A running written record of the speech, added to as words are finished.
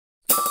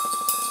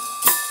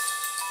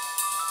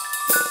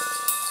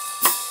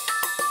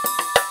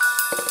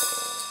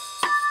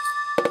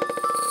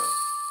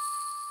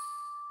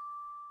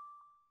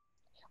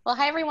Well,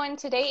 hi everyone.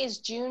 Today is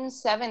June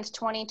 7th,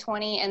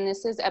 2020, and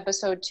this is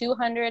episode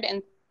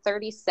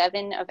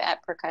 237 of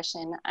At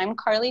Percussion. I'm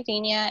Carly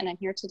Vina, and I'm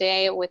here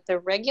today with the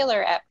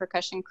regular At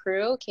Percussion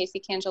crew,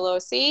 Casey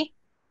Cangelosi.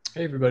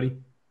 Hey, everybody.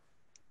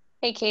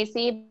 Hey,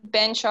 Casey.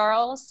 Ben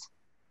Charles.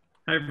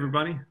 Hi,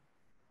 everybody.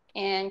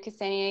 And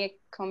Ksenia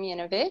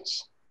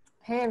Komyanovich.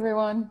 Hey,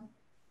 everyone.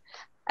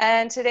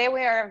 And today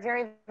we are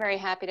very, very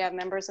happy to have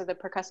members of the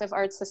Percussive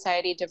Arts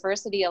Society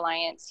Diversity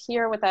Alliance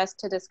here with us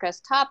to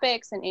discuss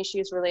topics and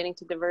issues relating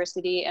to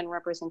diversity and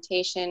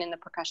representation in the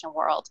percussion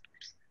world.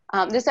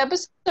 This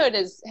episode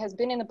has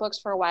been in the books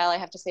for a while, I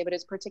have to say, but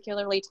it's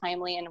particularly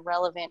timely and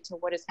relevant to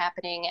what is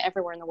happening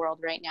everywhere in the world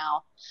right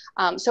now.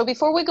 So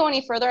before we go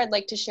any further, I'd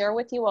like to share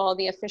with you all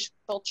the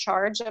official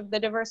charge of the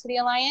Diversity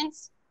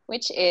Alliance,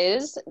 which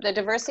is the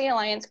Diversity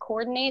Alliance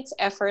coordinates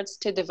efforts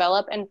to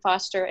develop and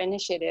foster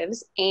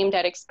initiatives aimed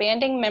at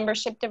expanding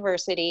membership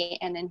diversity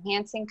and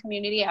enhancing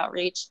community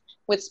outreach,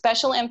 with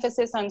special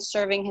emphasis on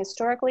serving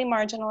historically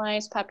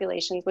marginalized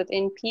populations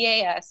within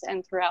PAS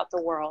and throughout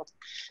the world.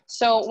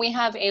 So we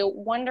have a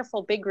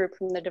wonderful big group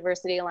from the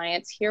Diversity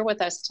Alliance here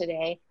with us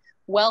today.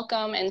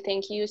 Welcome and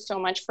thank you so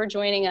much for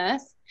joining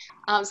us.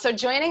 So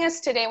joining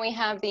us today, we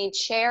have the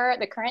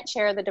current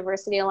chair of the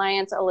Diversity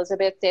Alliance,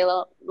 Elizabeth de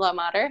la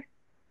Mater.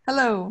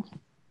 Hello.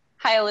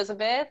 Hi,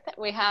 Elizabeth.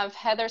 We have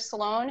Heather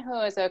Sloan, who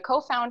is a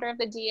co-founder of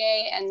the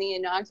DA and the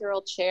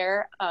inaugural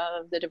chair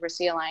of the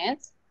Diversity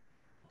Alliance.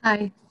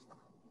 Hi.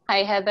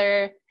 Hi,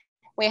 Heather.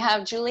 We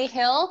have Julie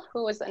Hill,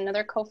 who is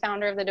another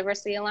co-founder of the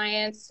Diversity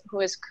Alliance, who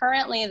is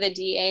currently the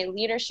DA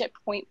leadership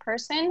point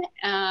person,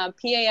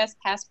 PAS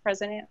past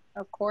president,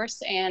 of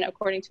course, and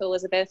according to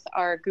Elizabeth,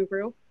 our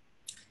guru.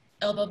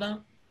 Elbow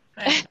bump.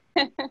 Hi.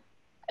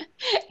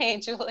 Hey,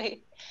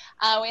 Julie.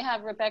 We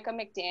have Rebecca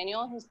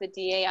McDaniel, who's the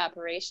DA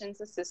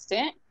operations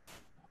assistant.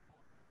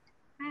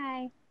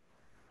 Hi.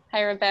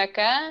 Hi,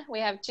 Rebecca. We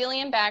have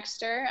Jillian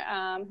Baxter,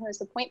 who is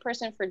the point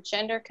person for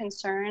gender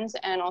concerns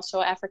and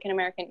also African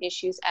American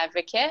issues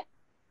advocate.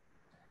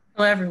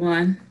 Hello,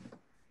 everyone.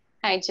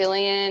 Hi,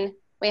 Jillian.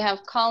 We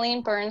have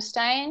Colleen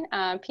Bernstein,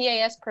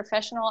 PAS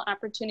professional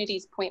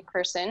opportunities point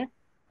person.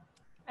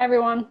 Hi,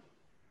 everyone.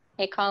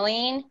 Hey,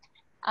 Colleen.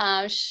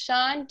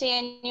 Sean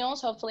Daniels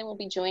hopefully will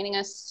be joining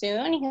us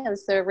soon. He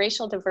is the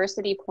racial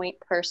diversity point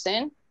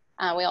person.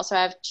 We also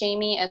have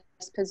Jamie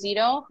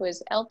Esposito, who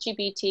is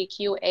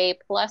LGBTQA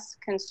plus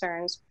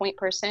concerns point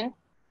person.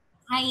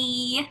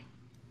 Hi.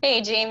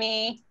 Hey,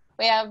 Jamie.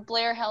 We have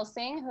Blair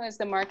Helsing, who is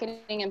the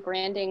marketing and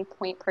branding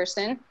point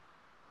person.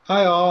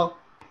 Hi, all.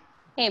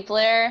 Hey,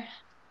 Blair.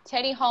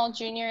 Teddy Hall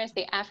Jr. is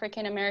the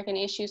African American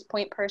issues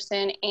point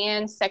person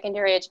and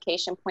secondary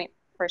education point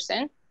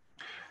person.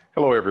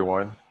 Hello,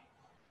 everyone.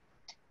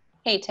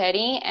 Hey,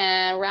 Teddy.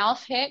 And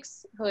Ralph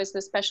Hicks, who is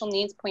the special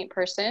needs point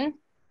person.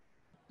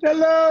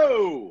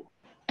 Hello.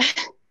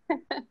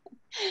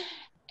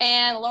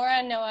 And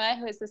Laura Noah,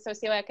 who is the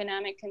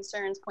socioeconomic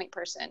concerns point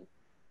person.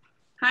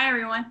 Hi,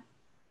 everyone.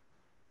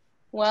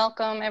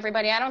 Welcome,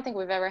 everybody. I don't think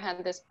we've ever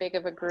had this big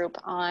of a group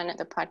on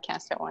the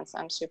podcast at once.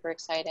 I'm super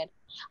excited.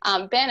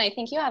 Ben, I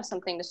think you have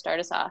something to start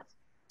us off.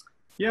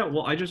 Yeah,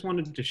 well, I just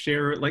wanted to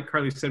share, like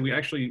Carly said, we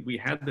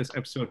had this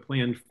episode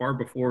planned far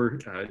before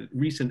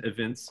recent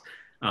events.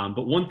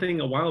 But one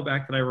thing a while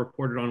back that I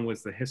reported on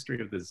was the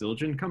history of the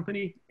Zildjian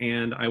company.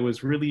 And I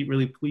was really,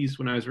 really pleased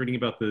when I was reading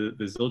about the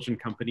Zildjian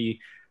company.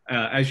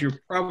 As you're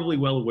probably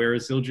well aware,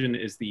 Zildjian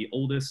is the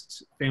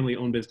oldest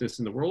family-owned business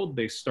in the world.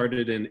 They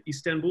started in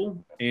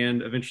Istanbul,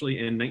 and eventually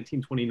in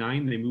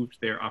 1929, they moved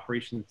their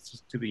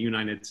operations to the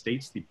United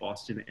States, the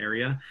Boston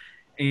area.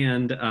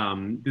 And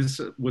this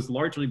was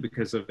largely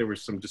because there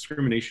was some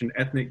discrimination,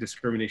 ethnic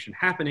discrimination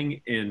happening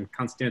in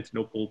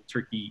Constantinople,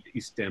 Turkey,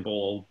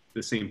 Istanbul,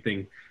 the same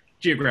thing,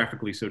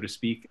 geographically, so to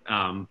speak.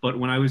 But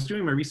when I was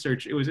doing my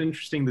research, it was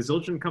interesting. The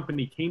Zildjian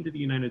company came to the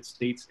United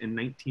States in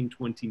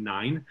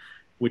 1929,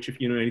 which,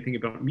 if you know anything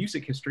about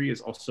music history,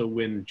 is also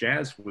when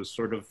jazz was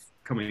sort of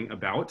coming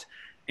about.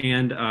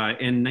 And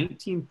in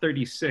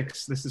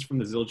 1936, this is from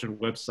the Zildjian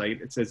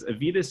website, it says,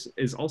 Avitas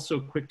is also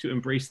quick to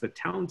embrace the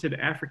talented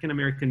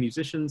African-American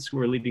musicians who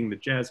are leading the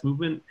jazz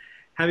movement.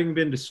 Having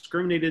been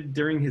discriminated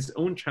during his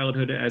own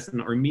childhood as an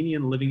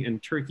Armenian living in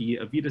Turkey,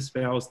 Avitas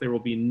vows there will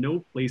be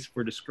no place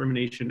for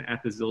discrimination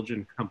at the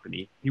Zildjian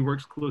company. He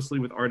works closely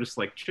with artists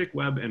like Chick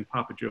Webb and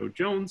Papa Joe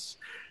Jones.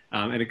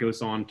 And it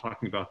goes on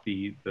talking about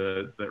the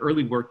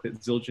early work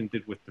that Zildjian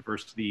did with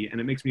diversity. And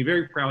it makes me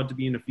very proud to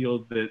be in a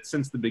field that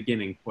since the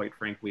beginning, quite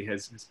frankly,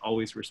 has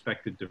always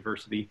respected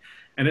diversity.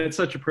 And it's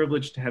such a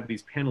privilege to have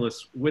these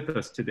panelists with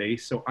us today.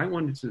 So I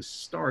wanted to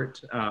start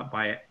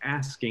by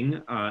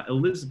asking,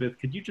 Elizabeth,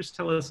 could you just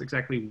tell us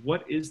exactly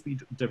what is the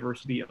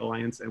Diversity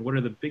Alliance and what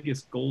are the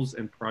biggest goals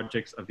and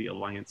projects of the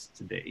Alliance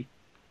today?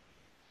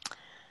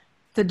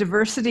 The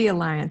Diversity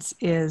Alliance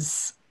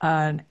is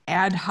an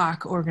ad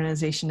hoc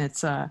organization.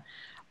 It's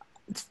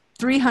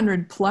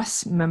 300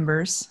 plus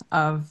members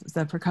of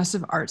the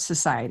Percussive Arts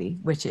Society,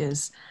 which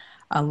is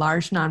a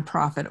large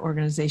nonprofit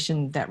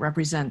organization that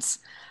represents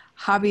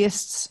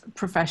hobbyists,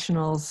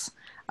 professionals,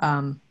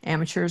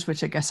 amateurs,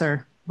 which I guess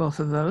are both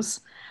of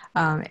those.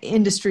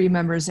 Industry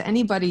members,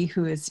 anybody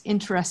who is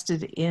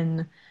interested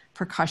in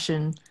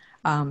percussion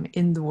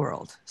in the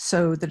world.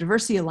 So the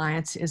Diversity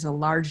Alliance is a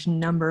large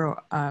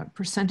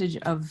percentage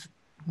of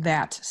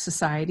that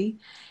society,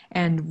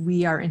 and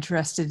we are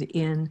interested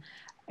in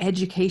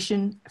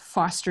education,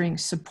 fostering,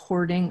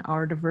 supporting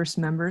our diverse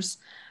members.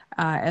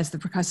 As the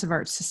Percussive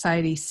Arts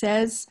Society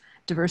says,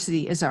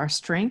 diversity is our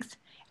strength,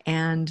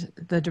 and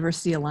the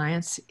Diversity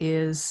Alliance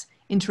is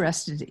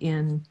interested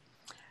in,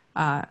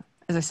 as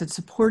I said,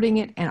 supporting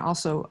it, and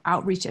also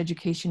outreach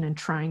education and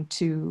trying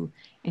to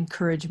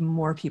encourage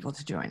more people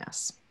to join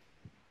us.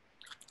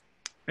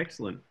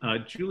 Excellent.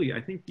 Julie,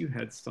 I think you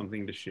had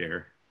something to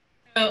share.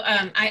 So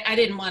I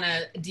didn't want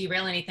to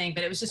derail anything,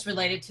 but it was just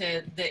related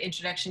to the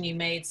introduction you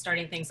made,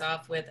 starting things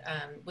off with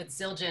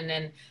Zildjian.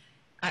 And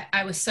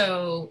I was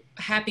so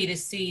happy to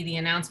see the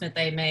announcement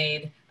they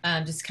made,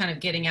 just kind of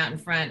getting out in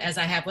front, as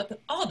I have with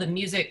all the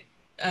music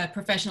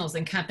professionals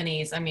and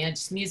companies. I mean,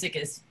 just music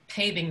is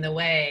paving the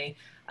way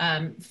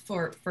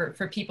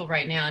for people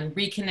right now, and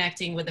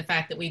reconnecting with the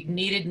fact that we've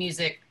needed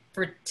music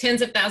for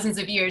tens of thousands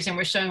of years, and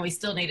we're showing we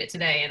still need it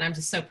today. And I'm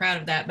just so proud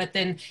of that. But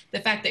then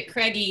the fact that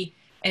Craigie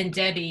and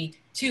Debbie,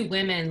 two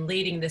women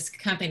leading this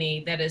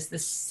company that is the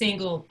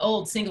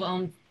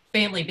single-owned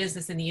family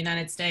business in the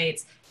United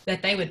States,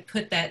 that they would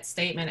put that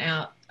statement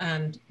out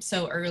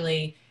so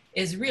early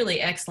is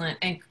really excellent.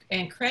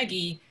 And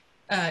Craigie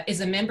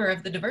is a member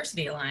of the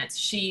Diversity Alliance.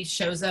 She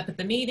shows up at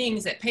the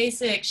meetings at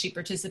PASIC. She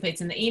participates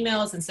in the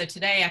emails. And so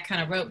today I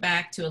kind of wrote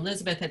back to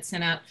Elizabeth, had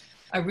sent out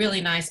a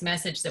really nice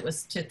message that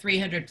was to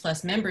 300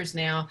 plus members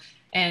now.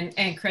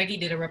 And Craigie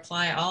did a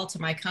reply all to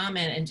my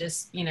comment, and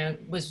just, you know,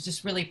 was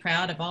just really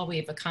proud of all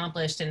we've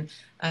accomplished. And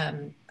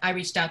I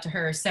reached out to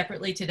her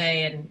separately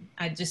today, and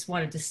I just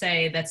wanted to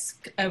say that's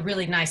a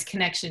really nice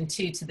connection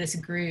to this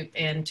group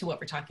and to what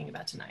we're talking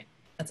about tonight.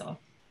 That's all.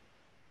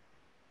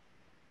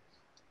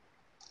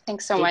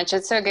 Thanks so much.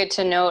 It's so good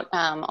to note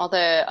all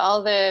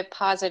the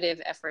positive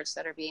efforts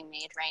that are being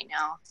made right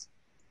now.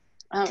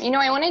 You know,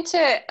 I wanted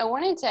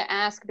to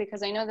ask,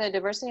 because I know the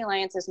Diversity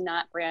Alliance is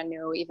not brand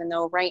new, even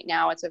though right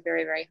now it's a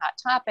very, very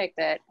hot topic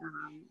that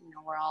you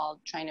know, we're all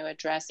trying to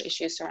address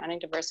issues surrounding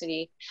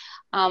diversity.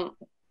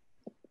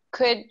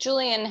 Could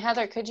Julie and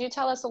Heather, could you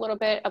tell us a little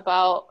bit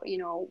about, you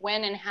know,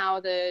 when and how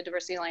the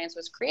Diversity Alliance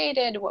was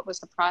created? What was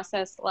the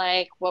process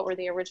like? What were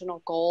the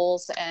original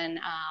goals? And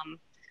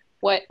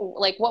what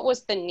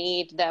was the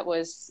need that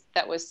was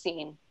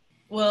seen?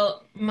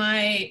 Well,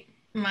 my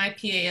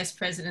PAS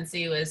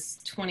presidency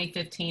was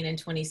 2015 and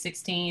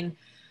 2016.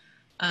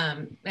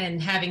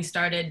 And having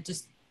started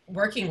just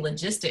working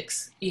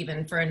logistics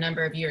even for a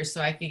number of years, so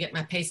I could get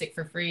my PASIC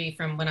for free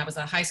from when I was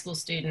a high school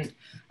student,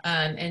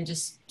 and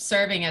just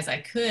serving as I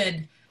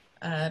could,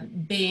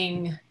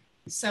 being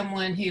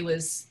someone who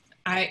was,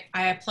 I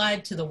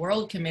applied to the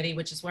World Committee,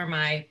 which is where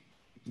my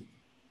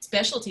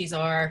specialties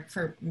are,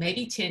 for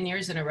maybe 10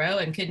 years in a row,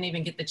 and couldn't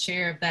even get the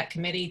chair of that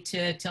committee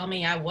to tell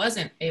me I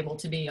wasn't able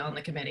to be on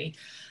the committee.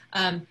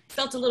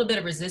 Felt a little bit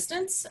of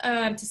resistance,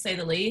 to say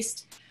the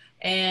least,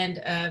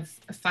 and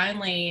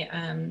finally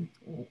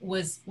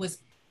was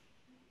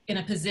in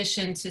a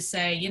position to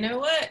say, you know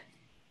what,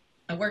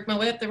 I worked my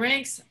way up the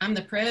ranks, I'm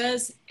the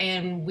prez,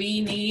 and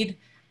we need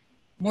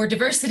more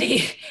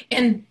diversity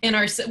in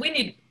our, we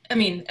need, I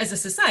mean, as a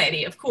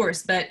society, of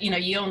course, but you know,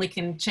 you only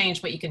can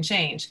change what you can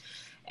change.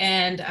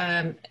 And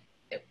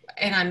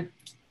I'm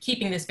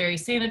keeping this very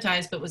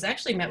sanitized, but was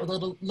actually met with a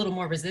little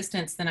more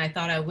resistance than I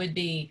thought I would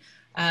be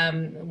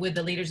with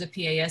the leaders of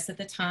PAS at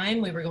the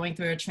time. We were going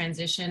through a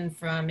transition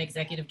from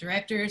executive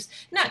directors,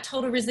 not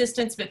total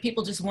resistance, but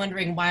people just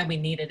wondering why we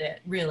needed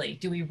it. Really,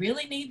 do we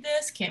really need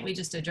this? Can't we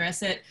just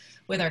address it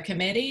with our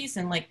committees?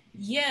 And like,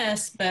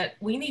 yes, but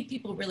we need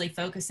people really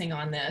focusing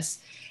on this.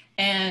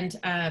 And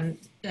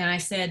I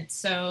said,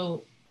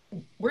 so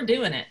we're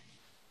doing it,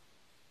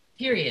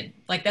 period.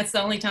 Like, that's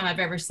the only time I've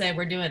ever said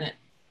we're doing it.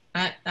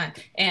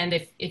 And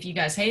if you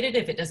guys hate it,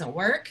 if it doesn't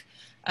work,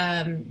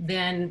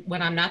 then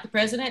when I'm not the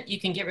president, you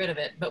can get rid of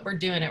it, but we're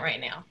doing it right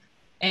now.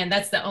 And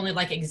that's the only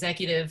like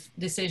executive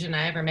decision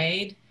I ever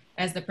made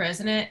as the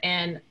president.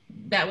 And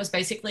that was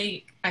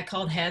basically, I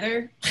called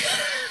Heather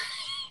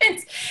and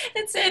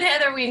said,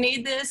 Heather, we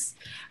need this.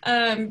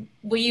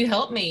 Will you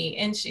help me?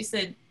 And she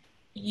said,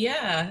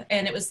 yeah.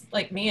 And it was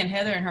like me and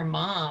Heather and her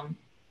mom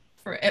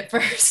at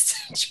first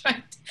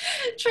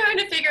trying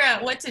to figure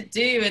out what to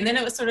do. And then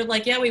it was sort of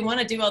like, yeah, we want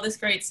to do all this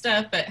great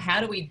stuff, but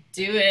how do we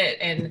do it?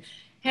 And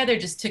Heather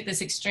just took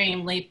this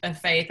extreme leap of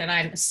faith, and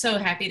I'm so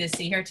happy to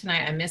see her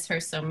tonight. I miss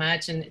her so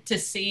much, and to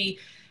see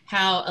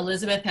how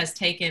Elizabeth has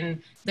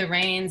taken the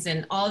reins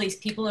and all these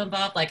people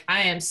involved. Like,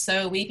 I am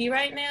so weepy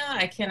right now,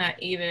 I cannot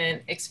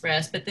even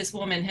express, but this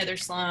woman, Heather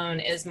Sloan,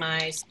 is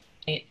my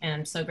soulmate, and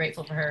I'm so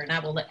grateful for her, and I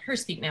will let her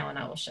speak now, and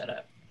I will shut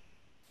up.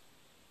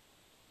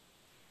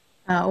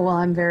 Well,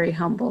 I'm very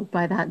humbled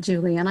by that,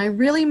 Julie, and I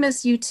really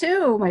miss you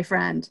too, my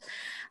friend.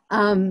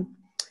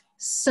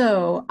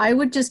 So I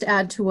would just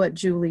add to what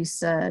Julie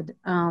said.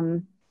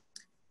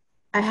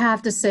 I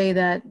have to say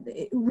that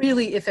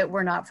really, if it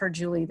were not for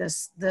Julie,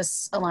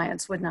 this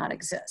alliance would not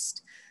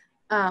exist.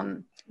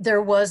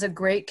 There was a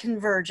great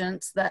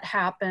convergence that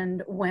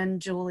happened when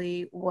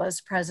Julie was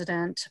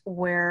president,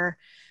 where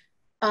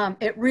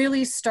it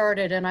really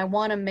started, and I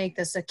want to make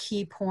this a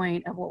key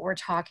point of what we're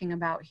talking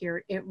about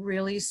here. It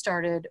really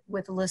started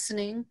with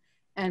listening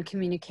and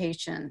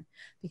communication,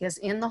 because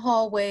in the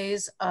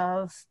hallways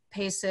of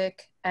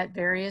PASIC at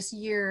various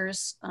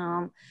years,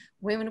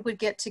 women would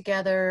get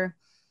together,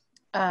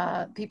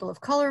 people of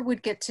color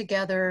would get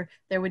together.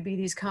 There would be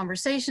these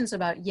conversations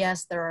about,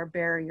 yes, there are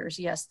barriers.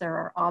 Yes, there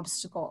are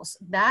obstacles.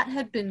 That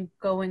had been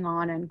going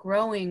on and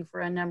growing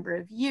for a number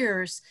of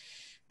years.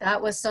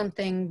 That was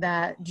something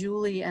that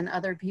Julie and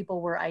other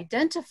people were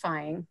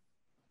identifying.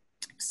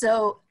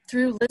 So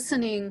through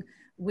listening,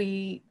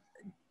 we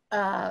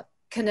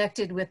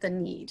connected with the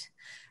need.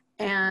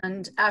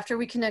 And after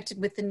we connected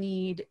with the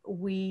need,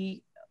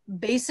 we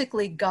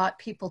basically got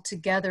people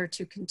together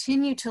to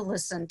continue to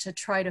listen, to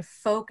try to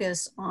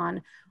focus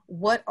on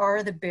what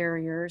are the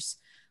barriers,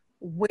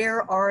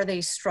 where are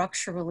they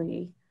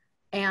structurally,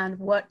 and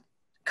what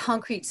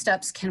concrete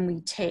steps can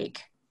we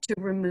take to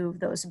remove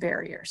those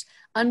barriers.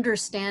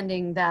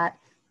 Understanding that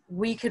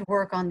we could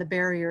work on the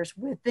barriers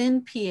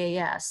within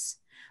PAS,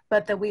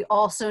 but that we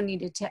also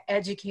needed to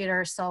educate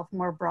ourselves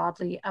more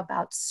broadly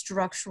about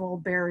structural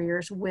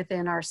barriers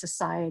within our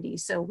society.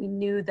 So we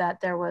knew that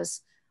there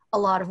was a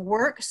lot of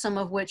work, some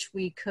of which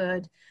we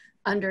could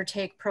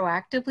undertake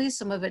proactively,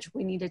 some of which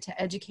we needed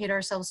to educate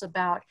ourselves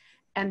about,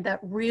 and that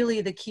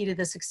really the key to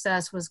the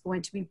success was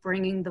going to be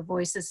bringing the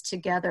voices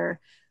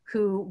together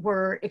who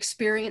were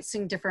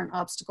experiencing different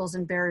obstacles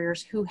and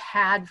barriers, who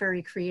had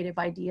very creative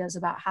ideas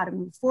about how to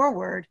move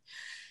forward,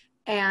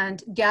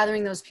 and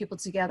gathering those people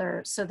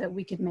together so that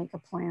we could make a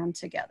plan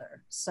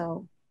together.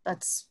 So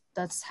that's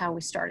how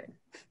we started.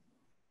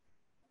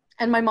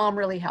 And my mom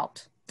really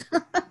helped.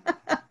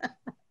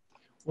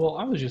 Well,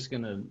 I was just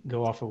going to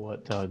go off of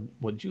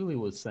what Julie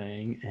was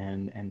saying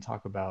and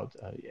talk about,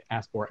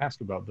 ask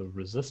about the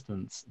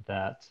resistance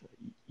that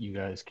you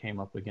guys came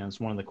up against.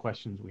 One of the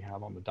questions we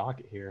have on the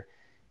docket here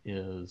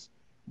is,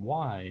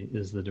 why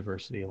is the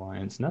Diversity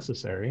Alliance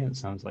necessary? And it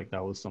sounds like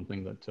that was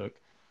something that took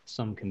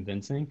some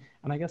convincing.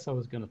 And I guess I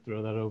was going to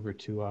throw that over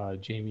to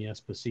Jamie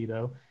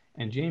Esposito.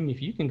 And Jamie,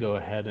 if you can go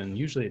ahead, and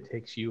usually it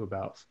takes you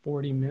about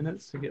 40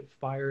 minutes to get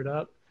fired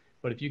up,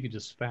 but if you could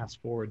just fast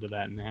forward to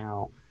that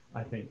now,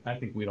 I think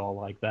we'd all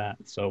like that.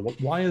 So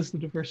why is the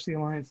Diversity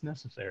Alliance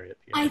necessary at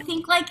PA? I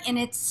think, like, in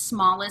its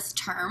smallest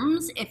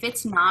terms, if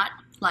it's not,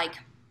 like,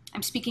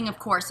 I'm speaking, of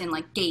course, in,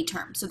 like, gay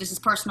terms, so this is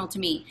personal to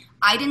me.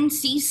 I didn't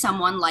see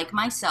someone like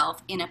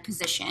myself in a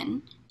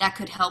position that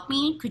could help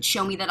me, could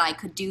show me that I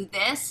could do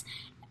this.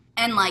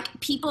 And, like,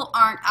 people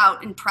aren't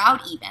out and proud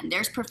even.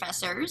 There's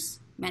professors,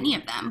 many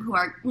of them, who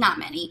are, not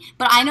many,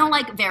 but I know,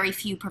 like, very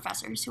few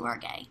professors who are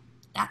gay.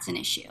 That's an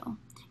issue.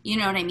 You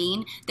know what I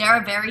mean? There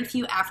are very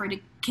few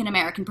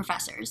African-American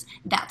professors.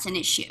 That's an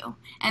issue.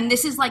 And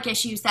this is like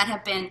issues that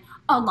have been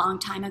a long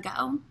time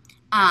ago.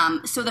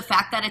 So the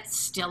fact that it's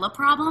still a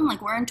problem,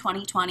 like we're in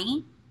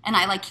 2020, and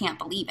I like can't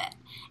believe it.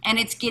 And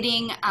it's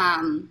getting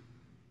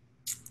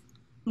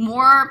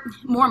more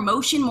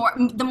motion,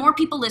 the more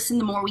people listen,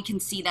 the more we can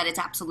see that it's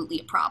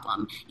absolutely a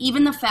problem.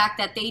 Even the fact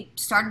that they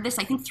started this,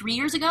 I think 3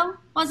 years ago,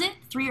 was it?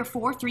 3 or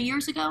 4, 3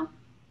 years ago?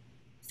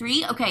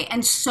 3? Okay,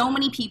 and so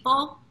many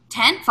people,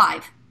 10,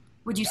 5.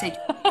 Would you say?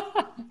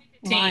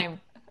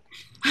 Time.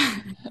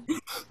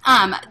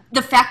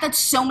 The fact that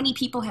so many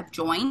people have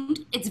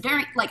joined, it's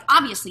very, like,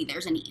 obviously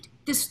there's a need.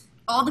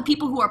 All the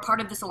people who are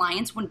part of this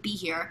alliance wouldn't be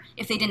here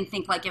if they didn't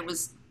think like it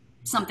was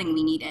something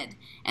we needed.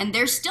 And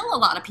there's still a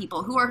lot of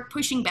people who are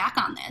pushing back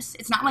on this.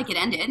 It's not like it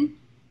ended.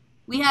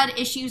 We had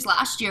issues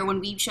last year when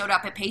we showed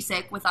up at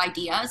PASIC with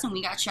ideas and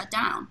we got shut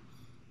down.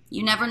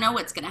 You never know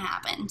what's going to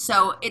happen.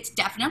 So it's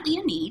definitely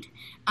a need.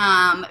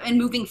 And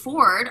moving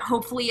forward,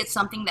 hopefully it's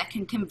something that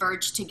can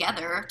converge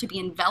together to be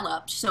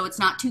enveloped, so it's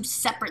not two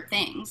separate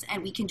things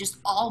and we can just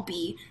all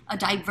be a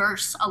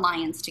diverse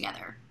alliance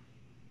together.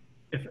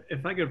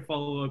 If I could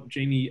follow up,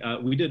 Jamie,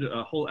 we did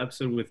a whole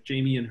episode with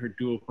Jamie and her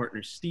duo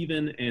partner,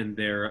 Steven, and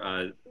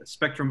their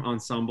Spectrum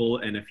Ensemble.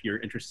 And if you're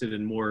interested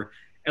in more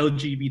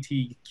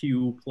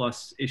LGBTQ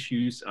plus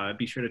issues,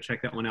 be sure to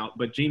check that one out.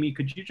 But Jamie,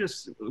 could you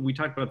just, we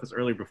talked about this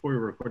earlier before we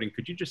were recording,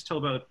 could you just tell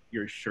about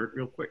your shirt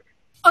real quick?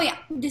 Oh yeah,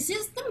 this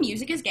is the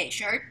Music is Gay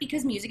shirt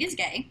because music is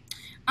gay.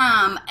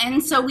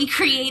 And so we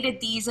created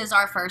these as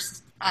our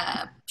first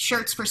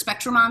shirts for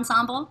Spectrum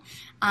Ensemble.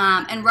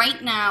 And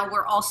right now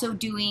we're also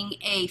doing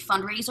a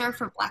fundraiser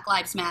for Black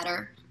Lives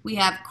Matter. We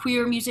have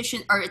queer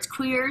musicians, or it's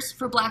queers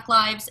for Black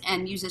Lives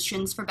and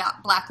musicians for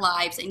Black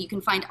Lives. And you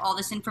can find all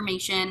this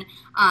information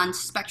on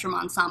Spectrum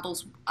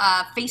Ensemble's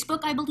Facebook,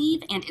 I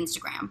believe, and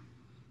Instagram.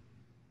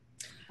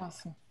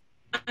 Awesome.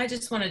 I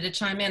just wanted to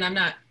chime in. I'm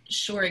not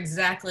sure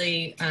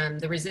exactly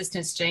the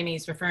resistance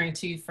Jamie's referring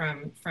to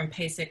from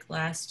PASIC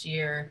last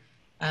year,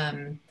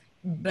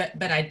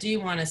 but I do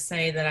want to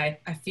say that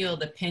I feel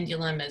the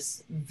pendulum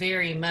is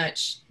very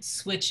much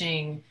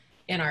switching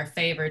in our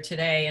favor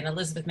today. And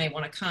Elizabeth may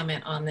want to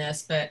comment on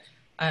this, but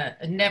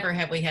never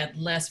have we had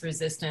less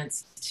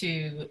resistance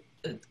to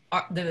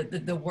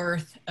the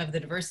worth of the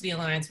Diversity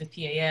Alliance with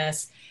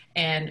PAS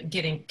and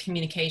getting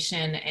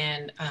communication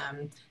and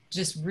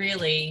just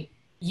really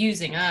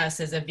using us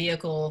as a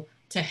vehicle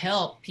to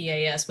help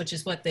PAS, which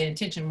is what the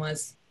intention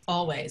was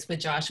always, with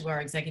Joshua,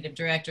 our executive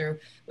director,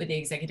 with the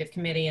executive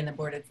committee and the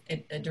board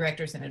of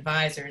directors and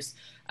advisors.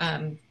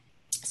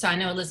 So I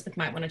know Elizabeth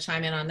might want to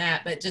chime in on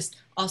that, but just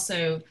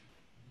also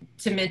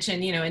to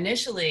mention, you know,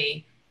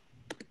 initially,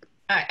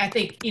 I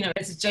think, you know,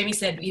 as Jamie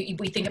said,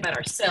 we think about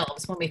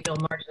ourselves when we feel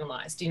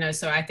marginalized, you know,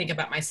 so I think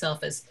about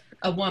myself as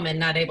a woman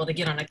not able to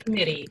get on a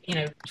committee, you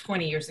know,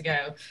 20 years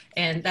ago.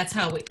 And that's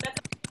how we'll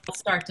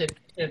start to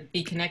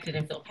be connected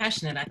and feel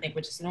passionate, I think,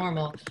 which is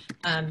normal.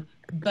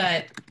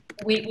 But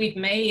we've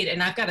made,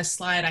 and I've got a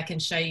slide I can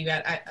show you.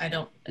 I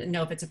don't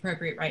know if it's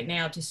appropriate right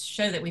now to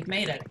show that we've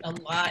made a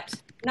lot,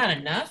 not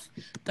enough,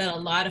 but a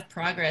lot of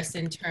progress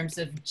in terms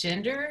of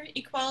gender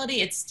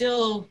equality. It's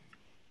still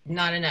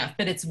not enough,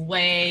 but it's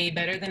way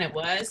better than it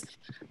was.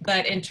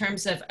 But in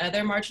terms of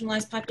other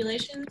marginalized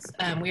populations,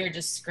 we are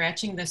just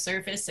scratching the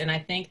surface. And I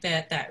think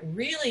that that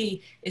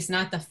really is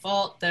not the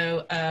fault,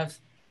 though, of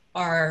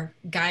our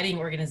guiding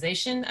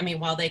organization. I mean,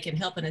 while they can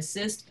help and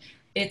assist,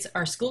 it's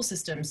our school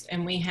systems,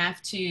 and we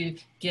have to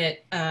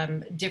get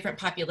different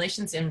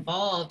populations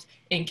involved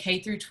in K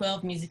through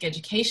 12 music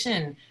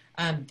education.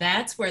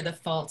 That's where the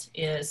fault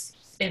is,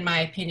 in my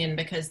opinion,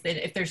 because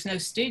if there's no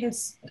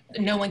students,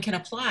 no one can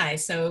apply.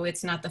 So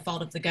it's not the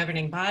fault of the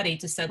governing body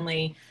to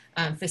suddenly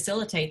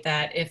facilitate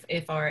that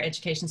if our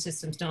education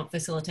systems don't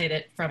facilitate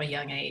it from a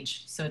young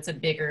age. So it's a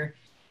bigger,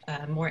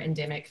 more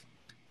endemic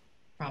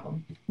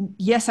problem.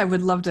 Yes, I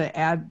would love to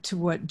add to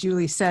what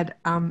Julie said.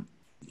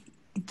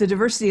 The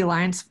Diversity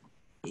Alliance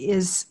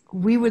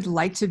we would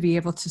like to be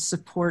able to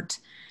support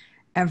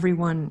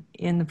everyone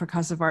in the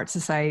Percussive Arts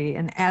Society.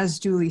 And as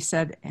Julie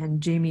said, and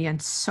Jamie and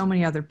so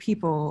many other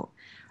people,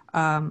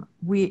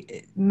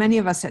 many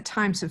of us at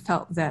times have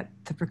felt that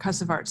the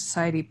Percussive Arts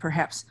Society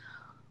perhaps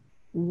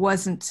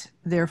wasn't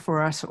there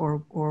for us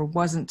or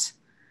wasn't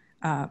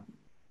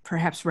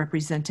perhaps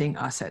representing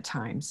us at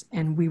times.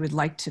 And we would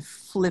like to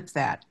flip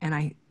that. And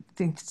I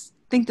think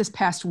this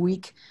past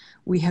week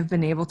we have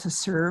been able to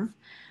serve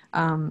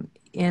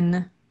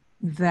in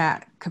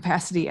that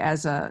capacity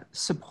as a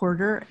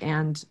supporter.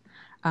 And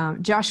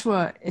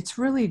Joshua, it's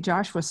really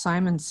Joshua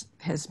Simons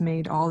has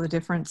made all the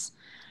difference.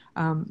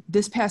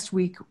 This past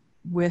week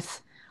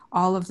with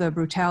all of the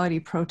brutality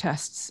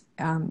protests,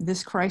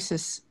 this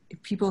crisis,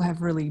 people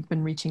have really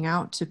been reaching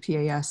out to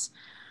PAS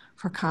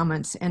for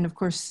comments. And of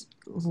course,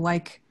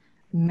 like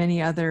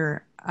many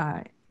other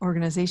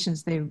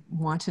organizations, they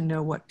want to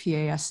know what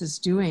PAS is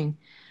doing,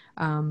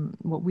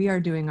 what we are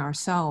doing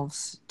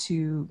ourselves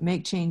to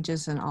make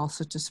changes and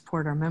also to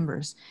support our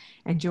members.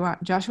 And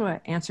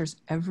Joshua answers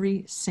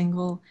every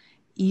single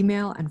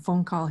email and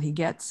phone call he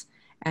gets,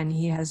 and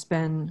he has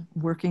been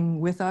working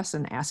with us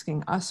and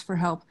asking us for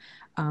help.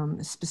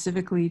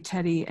 Specifically,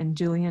 Teddy and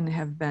Jillian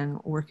have been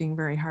working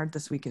very hard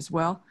this week as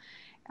well.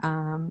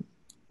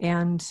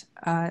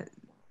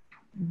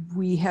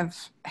 We have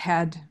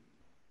had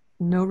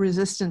no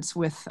resistance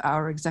with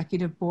our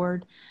executive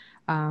board.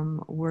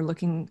 We're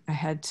looking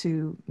ahead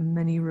to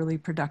many really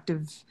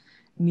productive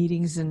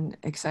meetings and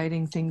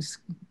exciting things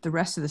the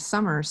rest of the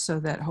summer, so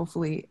that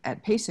hopefully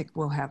at PASIC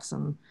we'll have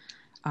some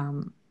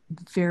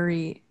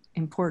very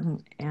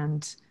important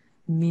and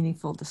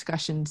meaningful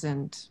discussions.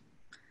 And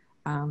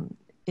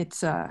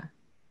it's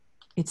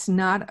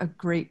not a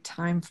great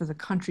time for the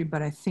country,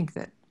 but I think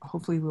that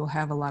hopefully we'll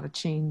have a lot of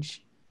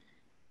change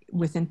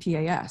within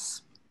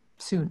PAS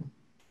soon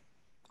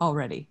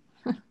already.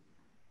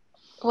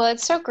 Well,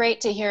 it's so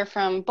great to hear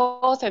from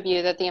both of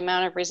you that the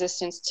amount of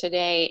resistance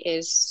today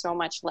is so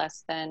much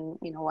less than,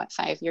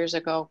 5 years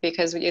ago,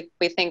 because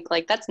we think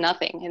like that's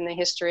nothing in the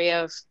history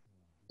of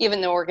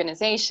even the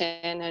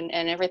organization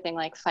and everything.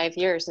 Like 5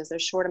 years is a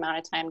short amount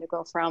of time to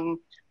go from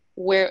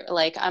where,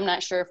 like, I'm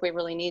not sure if we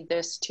really need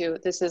this to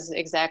this is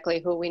exactly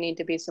who we need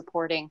to be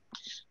supporting.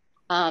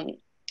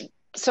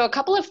 So a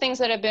couple of things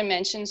that have been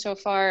mentioned so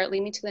far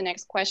lead me to the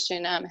next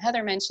question.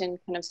 Heather mentioned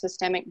kind of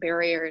systemic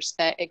barriers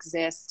that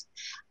exist.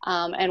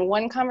 And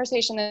one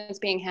conversation that's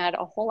being had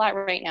a whole lot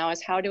right now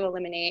is how to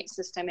eliminate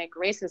systemic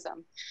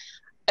racism,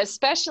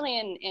 especially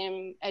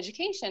in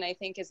education. I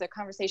think is a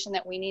conversation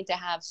that we need to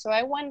have. So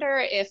I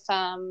wonder if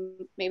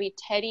maybe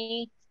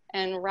Teddy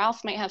and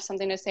Ralph might have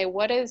something to say.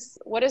 What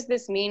does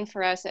this mean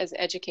for us as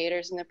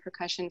educators in the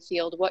percussion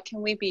field? What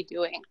can we be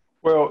doing?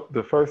 Well,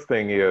 the first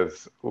thing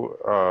is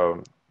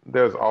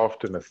there's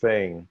often a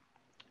saying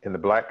in the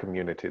Black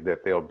community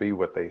that they'll be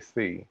what they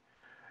see.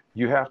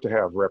 You have to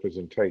have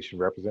representation.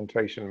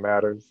 Representation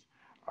matters,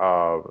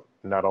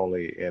 not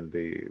only in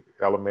the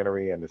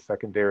elementary and the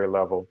secondary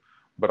level,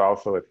 but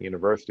also at the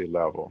university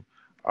level,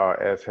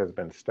 as has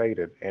been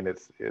stated. And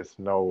it's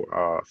no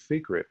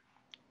secret.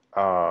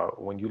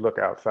 When you look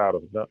outside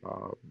of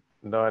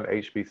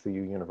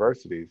non-HBCU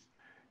universities,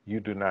 you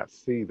do not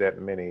see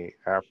that many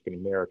African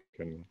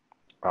American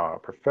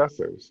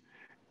professors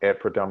at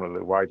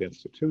predominantly white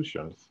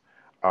institutions,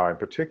 and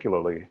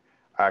particularly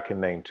I can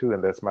name two,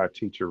 and that's my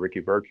teacher,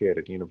 Ricky Burkhead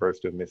at the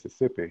University of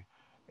Mississippi,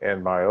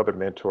 and my other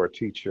mentor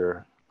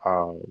teacher,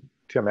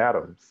 Tim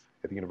Adams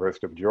at the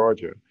University of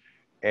Georgia,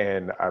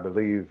 and I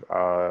believe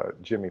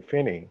Jimmy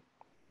Finney,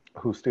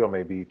 who still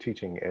may be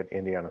teaching at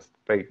Indiana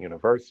State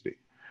University.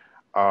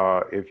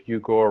 If you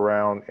go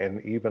around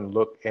and even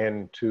look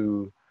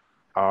into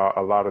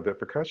a lot of the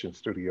percussion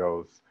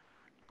studios,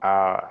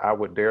 I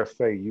would dare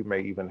say you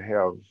may even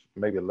have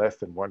maybe less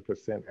than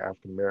 1%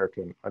 African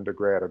American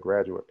undergrad or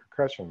graduate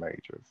percussion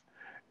majors.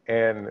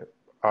 And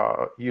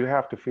you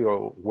have to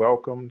feel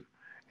welcomed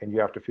and you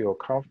have to feel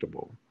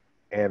comfortable.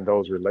 And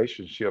those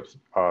relationships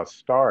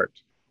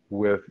start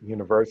with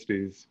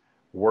universities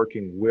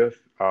working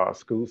with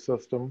school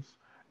systems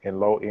in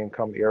low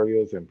income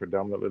areas and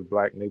predominantly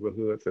Black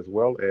neighborhoods, as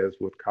well as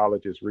with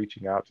colleges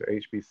reaching out to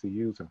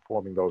HBCUs and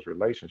forming those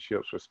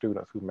relationships for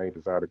students who may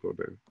desire to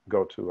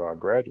go to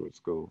graduate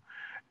school.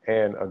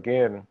 And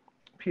again,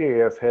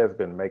 PAS has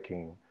been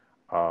making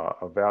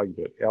a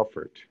valuable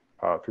effort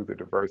through the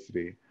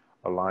Diversity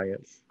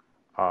Alliance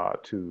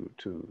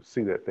to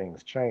see that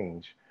things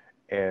change.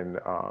 And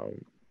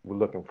we're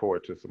looking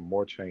forward to some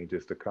more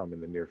changes to come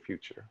in the near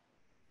future.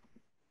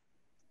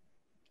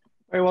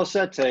 Very well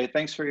said, Tay.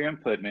 Thanks for your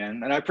input,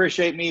 man. And I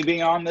appreciate me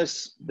being on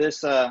this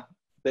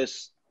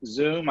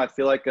Zoom. I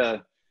feel like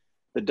the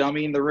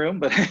dummy in the room,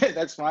 but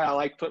that's fine. I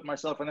like putting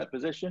myself in that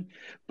position.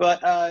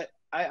 But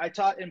I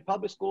taught in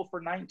public school for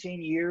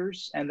 19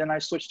 years, and then I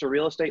switched to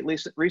real estate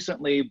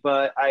recently.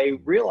 But I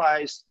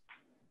realized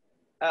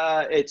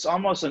it's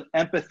almost an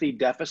empathy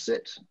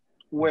deficit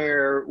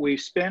where we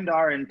spend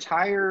our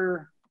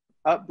entire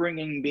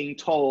upbringing being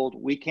told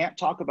we can't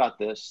talk about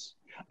this.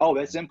 Oh,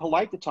 that's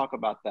impolite to talk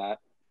about that.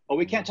 Oh,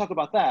 we can't talk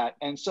about that.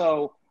 And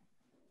so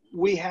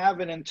we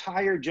have an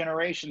entire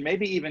generation,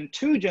 maybe even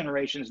two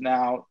generations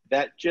now,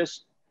 that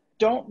just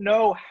don't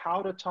know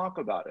how to talk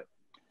about it.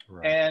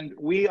 Right. And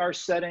we are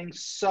setting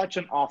such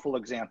an awful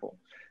example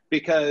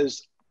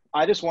because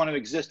I just want to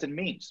exist in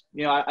memes.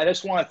 You know, I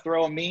just want to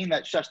throw a meme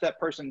that shuts that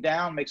person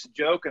down, makes a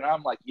joke, and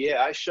I'm like,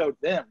 yeah, I showed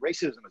them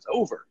racism is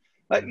over.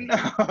 Like,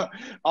 no,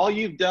 all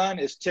you've done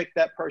is tick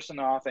that person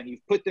off and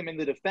you've put them in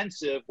the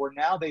defensive where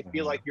now they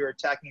feel like you're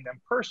attacking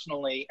them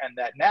personally, and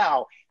that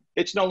now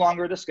it's no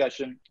longer a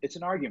discussion, it's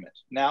an argument.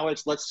 Now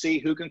it's let's see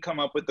who can come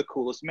up with the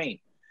coolest meme.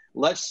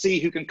 Let's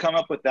see who can come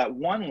up with that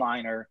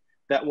one-liner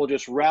that will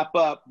just wrap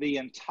up the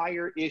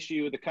entire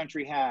issue the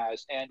country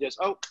has and just,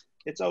 oh,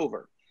 it's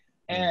over.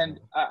 And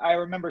I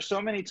remember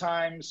so many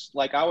times,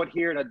 like I would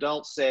hear an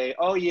adult say,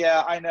 oh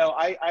yeah, I know,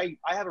 I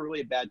have a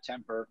really bad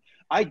temper.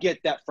 I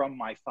get that from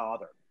my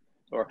father,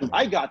 or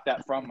I got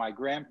that from my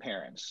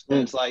grandparents. And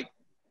it's like,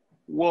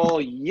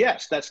 well,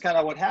 yes, that's kind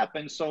of what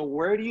happened. So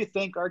where do you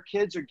think our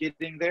kids are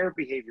getting their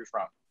behavior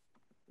from?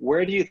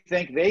 Where do you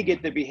think they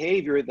get the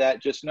behavior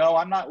that just, no,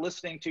 I'm not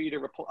listening to you to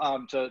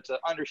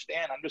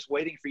understand. I'm just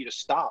waiting for you to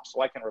stop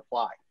so I can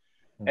reply.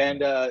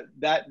 And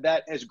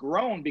that has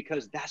grown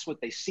because that's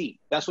what they see.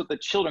 That's what the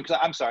children, because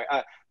I'm sorry,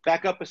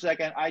 back up a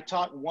second. I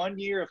taught 1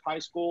 year of high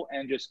school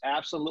and just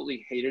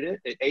absolutely hated it.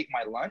 It ate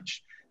my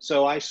lunch.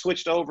 So I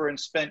switched over and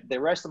spent the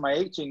rest of my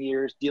 18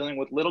 years dealing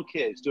with little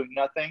kids, doing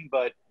nothing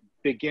but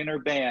beginner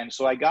band.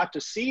 So I got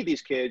to see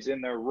these kids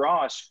in their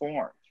rawest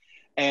form.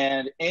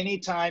 And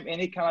anytime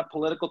any kind of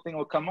political thing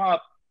will come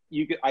up,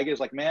 I get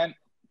like, man,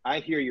 I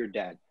hear your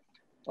dad.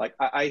 Like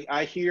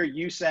I hear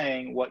you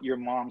saying what your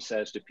mom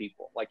says to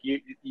people. Like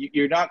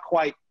you're not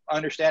quite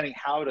understanding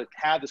how to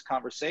have this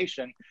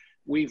conversation.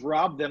 We've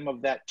robbed them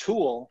of that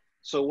tool.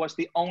 So what's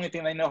the only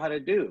thing they know how to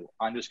do?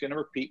 I'm just going to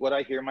repeat what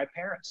I hear my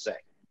parents say.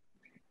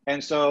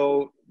 And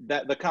so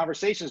that the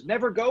conversations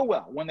never go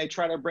well when they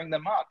try to bring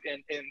them up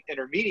in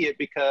intermediate,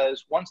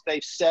 because once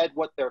they've said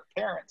what their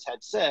parents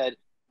had said,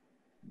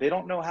 they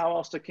don't know how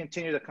else to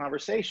continue the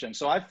conversation.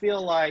 So I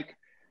feel like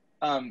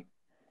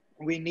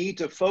we need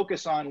to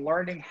focus on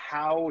learning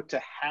how to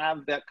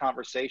have that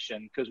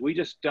conversation, because we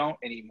just don't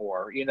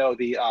anymore. You know,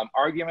 the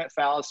argument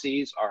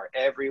fallacies are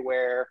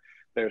everywhere.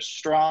 There's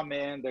straw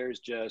men, there's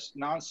just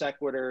non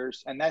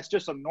sequiturs, and that's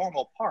just a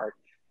normal part.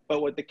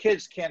 But what the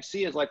kids can't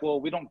see is like,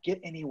 well, we don't get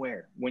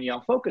anywhere when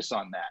y'all focus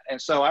on that.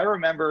 And so I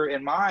remember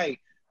in my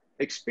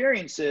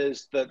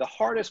experiences, the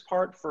hardest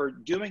part for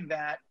doing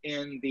that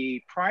in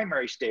the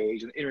primary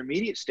stage and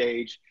intermediate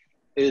stage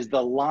is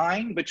the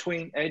line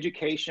between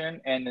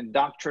education and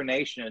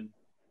indoctrination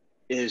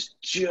is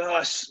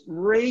just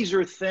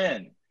razor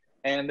thin.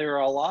 And there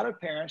are a lot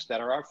of parents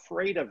that are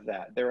afraid of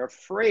that. They're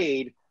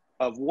afraid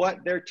of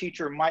what their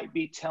teacher might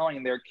be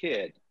telling their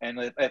kid.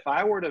 And if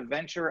I were to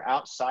venture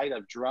outside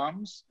of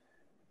drums,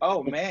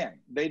 oh man,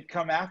 they'd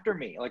come after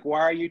me. Like,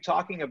 why are you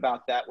talking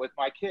about that with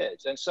my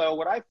kids? And so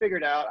what I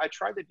figured out, I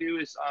tried to do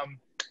is,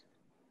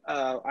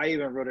 I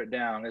even wrote it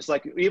down. It's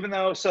like, even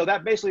though, so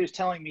that basically is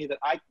telling me that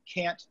I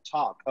can't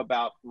talk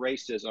about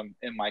racism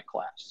in my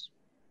class.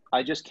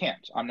 I just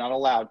can't. I'm not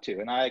allowed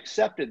to. And I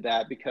accepted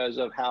that because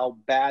of how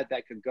bad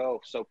that could go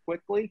so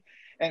quickly.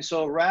 And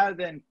so rather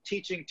than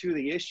teaching to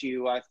the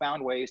issue, I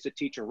found ways to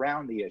teach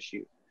around the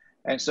issue.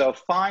 And so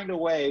find a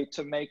way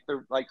to make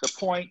the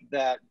point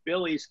that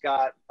Billy's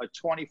got a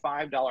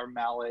 $25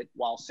 mallet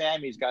while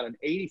Sammy's got an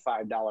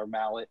 $85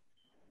 mallet.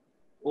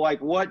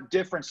 Like, what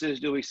differences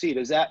do we see?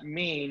 Does that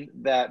mean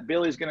that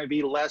Billy's going to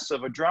be less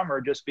of a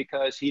drummer just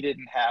because he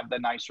didn't have the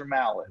nicer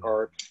mallet?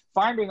 Or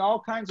finding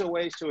all kinds of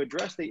ways to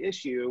address the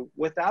issue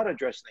without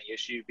addressing the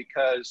issue,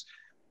 because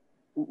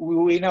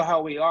we know how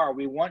we are.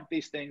 We want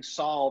these things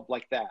solved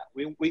like that.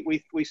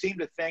 We seem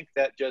to think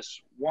that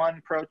just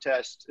one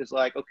protest is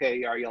like,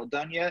 okay, are y'all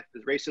done yet?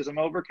 Is racism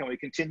over? Can we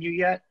continue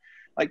yet?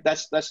 Like,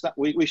 that's not,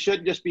 we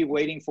shouldn't just be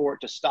waiting for it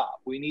to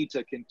stop. We need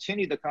to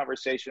continue the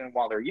conversation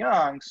while they're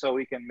young so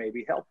we can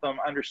maybe help them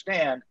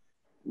understand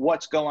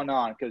what's going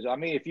on. Because, I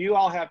mean, if you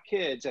all have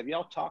kids, have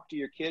y'all talked to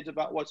your kids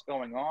about what's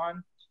going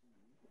on?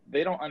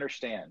 They don't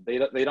understand.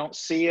 They don't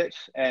see it,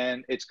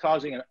 and it's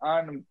causing an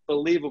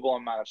unbelievable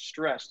amount of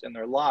stress in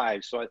their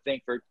lives. So I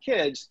think for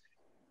kids,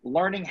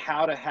 learning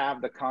how to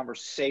have the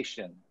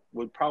conversation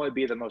would probably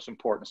be the most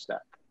important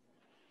step.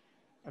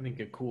 I think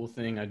a cool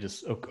thing,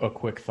 a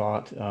quick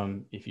thought,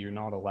 if you're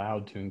not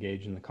allowed to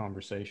engage in the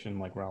conversation,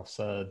 like Ralph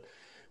said,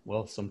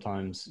 well,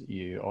 sometimes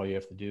all you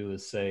have to do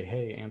is say,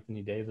 hey,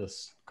 Anthony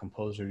Davis,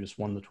 composer, just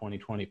won the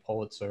 2020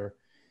 Pulitzer.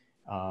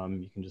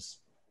 You can just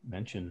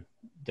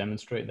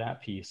demonstrate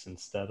that piece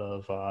instead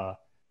of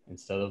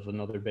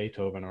another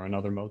Beethoven or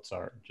another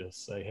Mozart.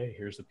 Just say, hey,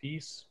 here's a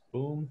piece,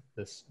 boom,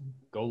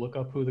 go look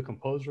up who the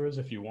composer is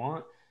if you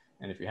want.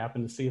 And if you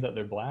happen to see that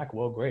they're Black,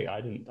 well, great.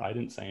 I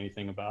didn't say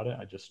anything about it.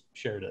 I just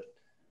shared it.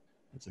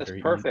 It's a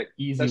very perfect.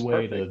 Easy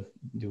way to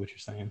do what you're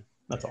saying.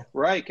 That's all.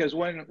 Right, because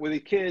when the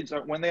kids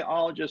when they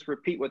all just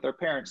repeat what their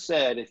parents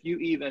said, if you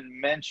even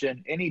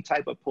mention any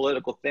type of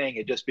political thing,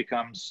 it just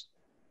becomes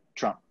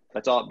Trump.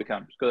 That's all it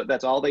becomes. Because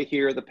that's all they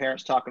hear the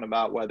parents talking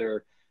about,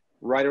 whether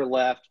right or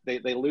left.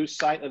 They lose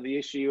sight of the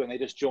issue and they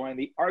just join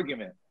the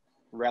argument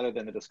rather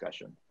than the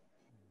discussion.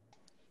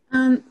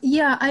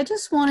 Yeah, I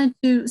just wanted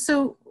to,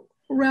 so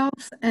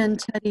Ralph and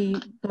Teddy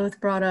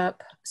both brought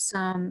up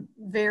some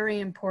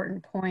very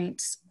important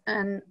points,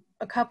 and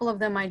a couple of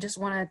them I just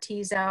want to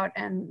tease out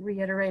and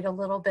reiterate a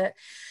little bit.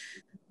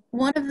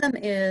 One of them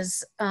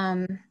is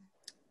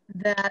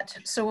that,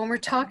 so when we're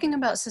talking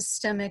about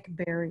systemic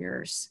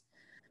barriers,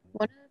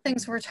 one of the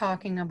things we're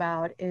talking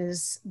about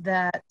is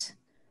that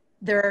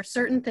there are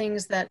certain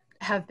things that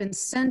have been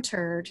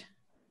centered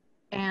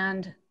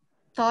and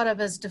thought of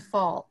as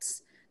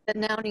defaults that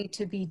now need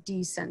to be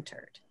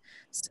decentered.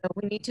 So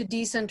we need to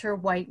decenter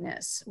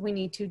whiteness. We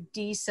need to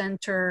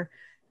decenter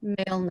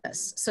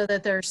maleness so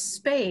that there's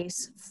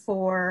space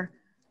for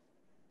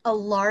a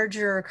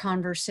larger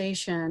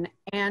conversation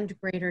and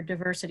greater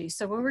diversity.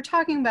 So when we're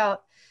talking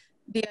about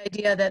the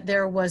idea that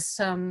there was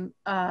some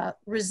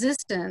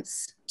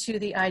resistance to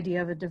the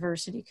idea of a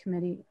diversity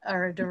committee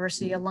or a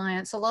diversity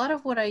alliance, a lot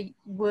of what I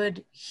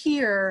would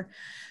hear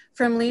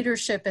from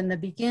leadership in the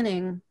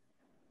beginning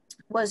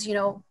was, you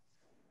know,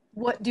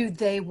 what do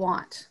they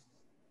want?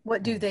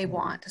 What do they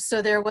want?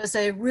 So there was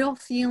a real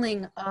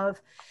feeling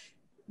of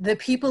the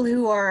people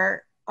who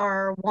are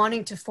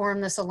wanting to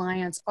form this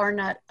alliance are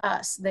not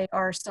us. They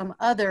are some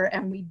other,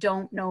 and we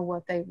don't know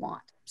what they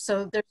want.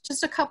 So there's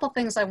just a couple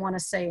things I want to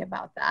say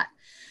about that.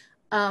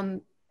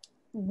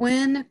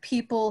 When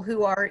people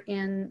who are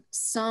in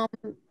some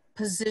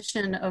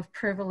position of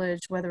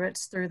privilege, whether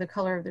it's through the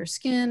color of their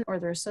skin or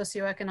their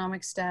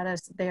socioeconomic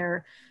status,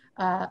 their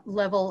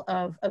level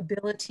of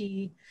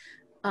ability,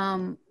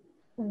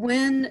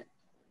 when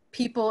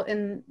people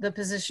in the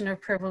position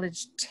of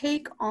privilege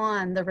take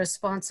on the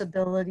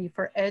responsibility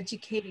for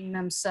educating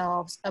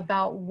themselves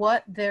about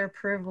what their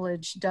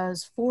privilege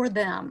does for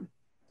them,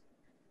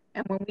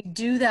 and when we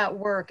do that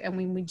work and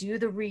when we do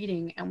the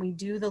reading and we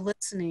do the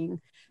listening,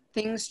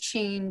 things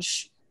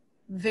change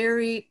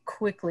very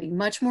quickly,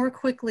 much more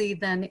quickly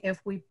than if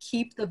we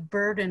keep the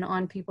burden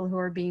on people who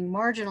are being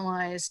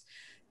marginalized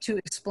to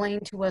explain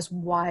to us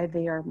why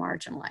they are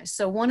marginalized.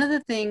 So one of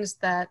the things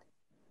that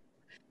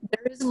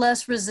there is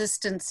less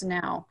resistance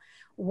now.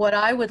 What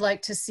I would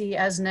like to see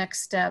as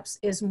next steps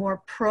is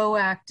more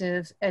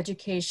proactive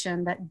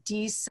education that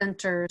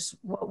decenters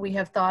what we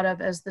have thought of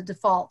as the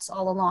defaults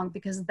all along,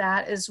 because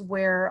that is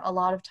where a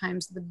lot of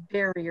times the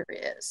barrier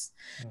is.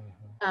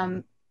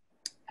 And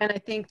I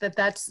think that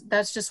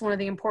that's just one of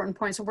the important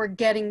points. So we're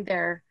getting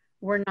there.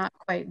 We're not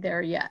quite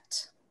there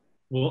yet.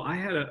 Well, I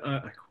had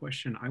a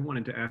question I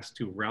wanted to ask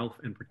to Ralph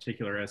in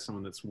particular, as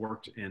someone that's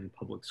worked in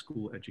public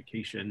school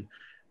education.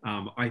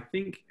 I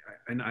think,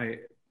 and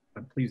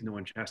please no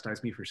one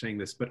chastise me for saying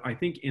this, but I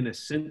think in a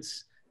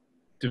sense,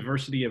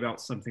 diversity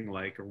about something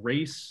like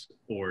race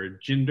or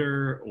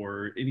gender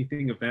or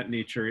anything of that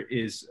nature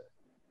is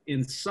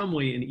in some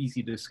way an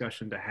easy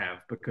discussion to have,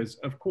 because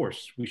of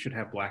course we should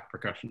have Black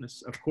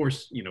percussionists. Of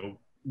course, you know,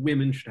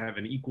 women should have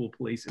an equal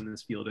place in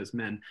this field as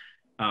men.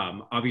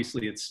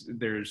 Obviously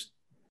there's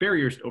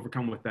barriers to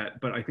overcome with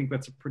that, but I think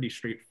that's a pretty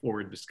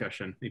straightforward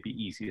discussion. Maybe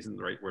easy isn't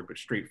the right word, but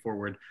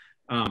straightforward.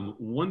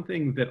 One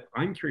thing that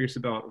I'm curious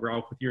about,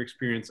 Ralph, with your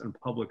experience in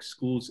public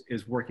schools,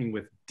 is working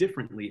with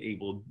differently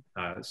abled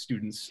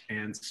students.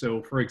 And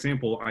so, for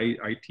example,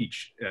 I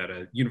teach at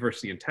a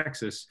university in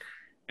Texas,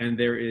 and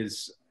there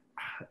is,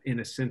 in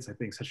a sense, I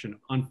think, such an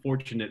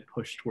unfortunate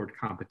push toward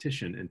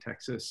competition in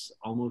Texas,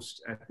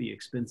 almost at the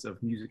expense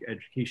of music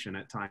education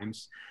at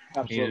times.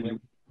 Absolutely. And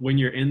when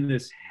you're in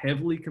this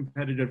heavily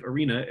competitive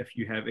arena, if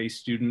you have a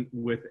student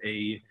with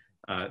a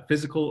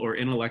physical or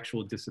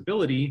intellectual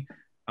disability,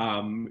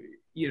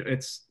 you know,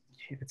 it's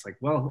like,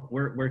 well,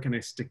 where can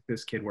I stick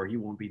this kid where he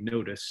won't be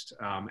noticed?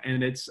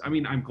 And it's, I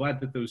mean, I'm glad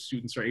that those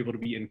students are able to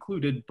be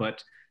included,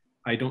 but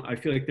I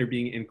feel like they're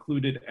being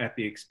included at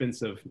the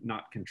expense of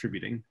not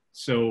contributing.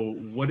 So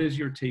what is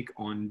your take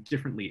on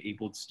differently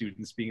abled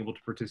students being able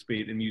to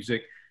participate in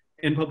music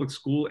in public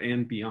school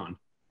and beyond?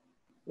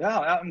 Yeah,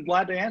 I'm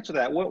glad to answer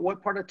that.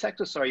 What part of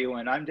Texas are you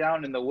in? I'm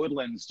down in the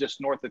Woodlands,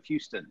 just north of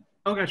Houston.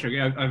 Oh, gotcha.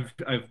 Yeah,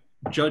 I've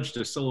judged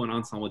a solo and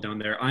ensemble down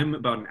there. I'm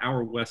about an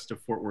hour west of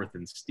Fort Worth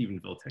in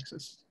Stephenville,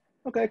 Texas.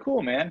 Okay,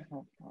 cool, man. I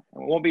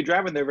won't be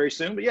driving there very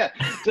soon, but yeah.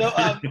 So,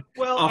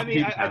 well, I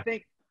mean, I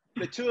think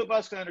the two of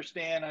us can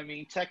understand. I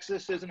mean,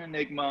 Texas is an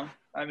enigma.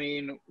 I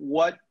mean,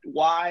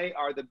 why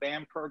are the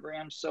band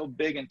programs so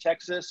big in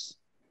Texas?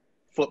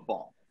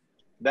 Football.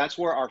 That's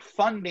where our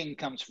funding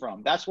comes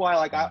from. That's why,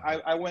 like,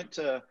 I went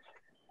to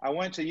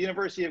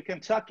University of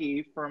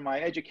Kentucky for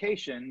my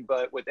education,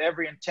 but with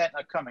every intent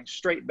of coming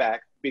straight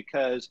back,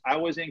 because I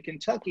was in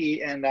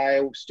Kentucky and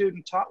I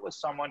student taught with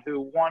someone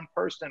who one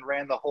person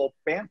ran the whole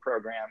band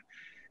program.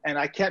 And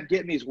I kept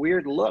getting these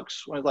weird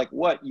looks when I was like,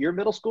 what, your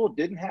middle school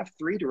didn't have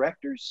 3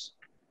 directors?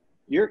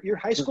 Your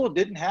high school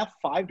didn't have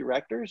 5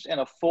 directors and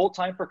a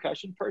full-time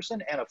percussion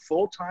person and a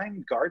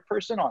full-time guard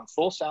person on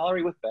full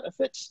salary with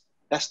benefits?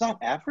 That's not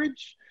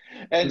average.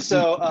 And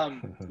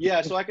so,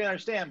 yeah, so I can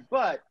understand.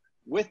 But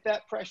with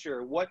that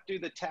pressure, what do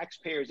the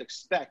taxpayers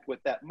expect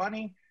with that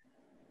money?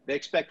 They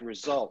expect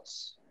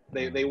results.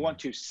 They want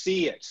to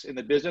see it. In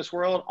the business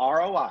world,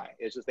 ROI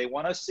is that they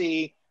want to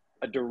see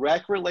a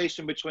direct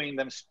relation between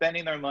them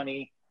spending their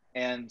money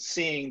and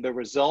seeing the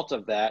result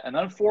of that. And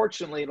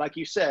unfortunately, like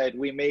you said,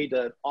 we made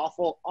an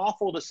awful,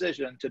 awful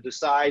decision to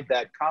decide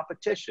that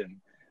competition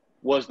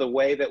was the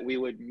way that we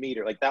would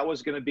meter. Like that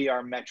was going to be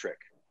our metric,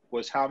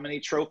 was how many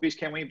trophies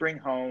can we bring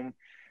home?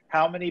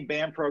 How many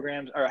band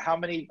programs or how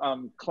many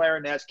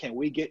clarinets can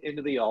we get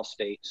into the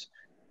All-States?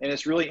 And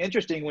it's really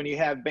interesting when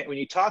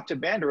you talk to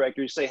band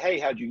directors, say, hey,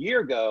 how'd your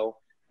year go?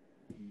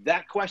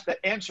 That question, that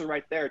answer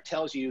right there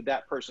tells you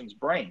that person's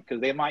brain, because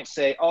they might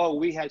say, oh,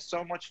 we had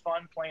so much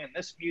fun playing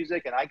this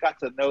music and I got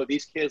to know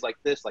these kids like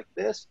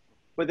this.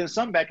 But then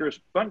some band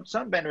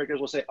directors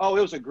will say, oh,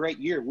 it was a great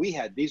year. We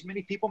had these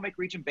many people make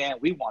region band.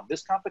 We won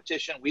this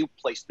competition. We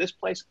placed this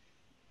place.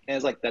 And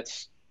it's like,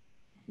 that's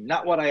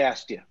not what I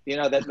asked you. You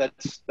know,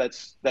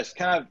 that's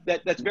kind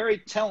of, that's very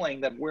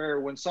telling that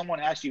when someone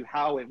asks you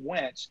how it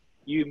went,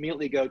 you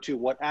immediately go to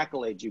what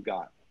accolades you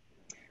got.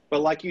 But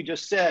like you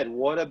just said,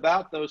 what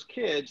about those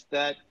kids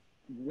that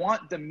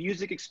want the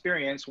music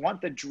experience,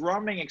 want the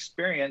drumming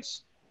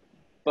experience,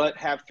 but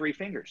have 3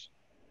 fingers?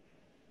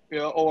 You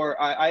know,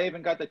 or I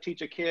even got to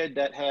teach a kid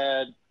that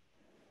had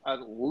a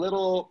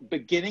little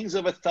beginnings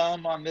of a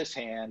thumb on this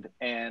hand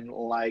and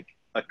like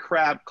a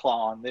crab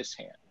claw on this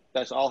hand.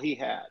 That's all he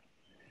had.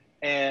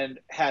 And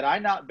had I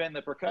not been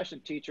the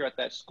percussion teacher at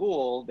that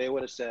school, they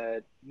would have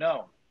said,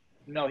 no,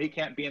 he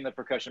can't be in the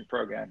percussion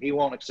program. He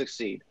won't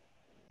succeed.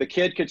 The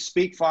kid could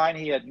speak fine.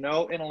 He had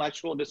no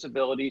intellectual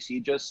disabilities. He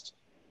just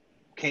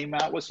came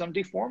out with some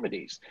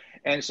deformities.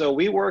 And so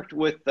we worked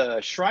with the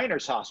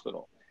Shriners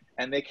Hospital,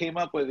 and they came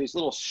up with these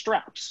little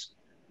straps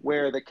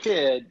where the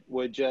kid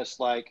would just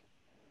like,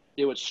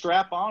 it would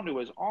strap onto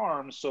his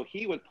arms so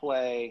he would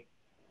play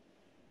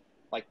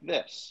like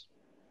this.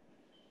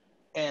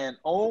 And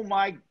oh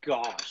my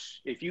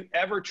gosh, if you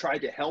ever tried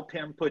to help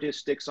him put his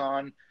sticks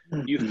on,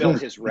 you felt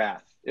his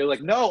wrath. It was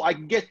like, no, I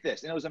can get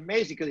this. And it was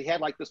amazing because he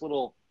had like this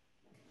little,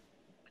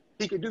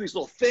 he could do these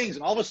little things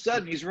and all of a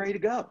sudden he's ready to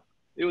go.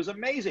 It was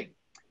amazing.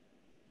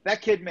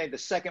 That kid made the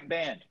 2nd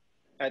band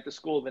at the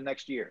school the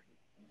next year.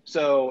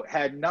 So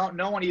had no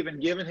one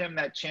even given him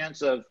that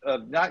chance of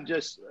not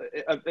just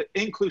of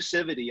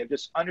inclusivity, of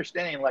just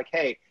understanding like,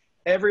 hey,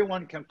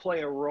 everyone can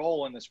play a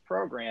role in this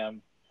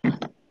program.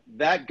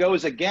 That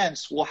goes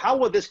against, well, how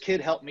will this kid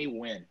help me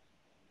win?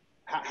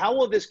 How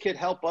will this kid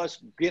help us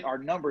get our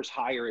numbers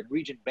higher in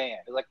region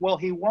band? Like, well,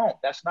 he won't.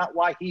 That's not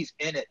why he's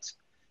in it.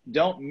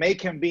 Don't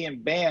make him be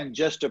in band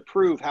just to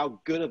prove how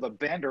good of a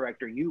band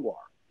director you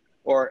are,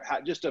 or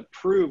just to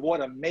prove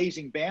what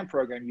amazing band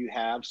program you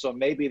have. So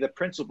maybe the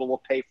principal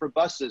will pay for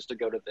buses to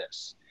go to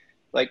this.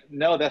 Like,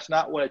 no, that's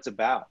not what it's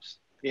about,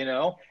 you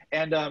know?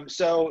 And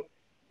so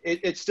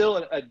it's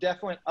still a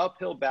definite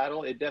uphill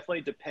battle. It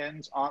definitely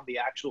depends on the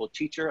actual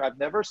teacher. I've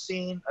never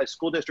seen a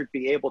school district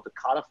be able to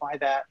codify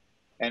that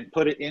and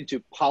put it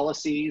into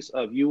policies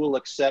of you will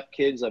accept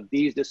kids of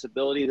these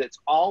disabilities. It's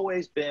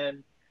always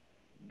been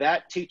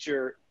that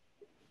teacher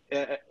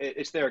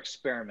it's their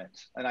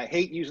experiment. And I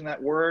hate using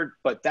that word,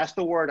 but that's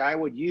the word I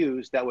would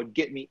use that would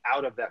get me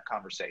out of that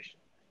conversation.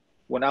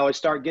 When I would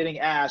start getting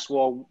asked,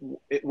 well,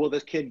 will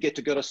this kid get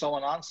to go to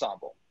solo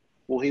ensemble?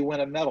 Will he win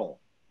a medal?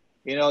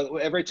 You know,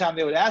 every time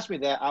they would ask me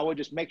that, I would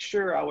just make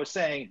sure I was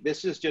saying,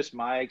 this is just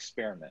my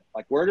experiment.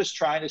 Like, we're just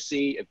trying to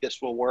see if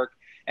this will work.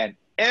 And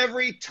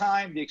every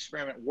time the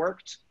experiment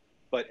worked,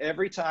 but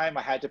every time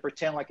I had to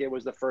pretend like it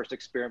was the first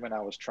experiment I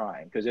was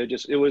trying, because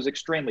it was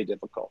extremely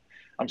difficult.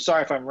 I'm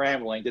sorry if I'm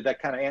rambling. Did that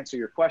kind of answer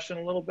your question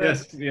a little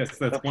bit? Yes,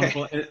 that's okay.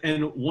 Wonderful.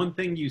 And one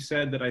thing you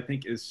said that I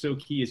think is so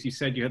key is you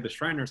said you had the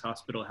Shriners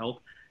Hospital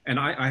help. And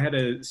I had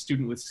a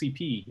student with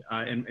CP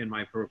in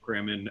my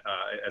program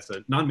as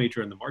a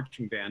non-major in the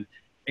marching band.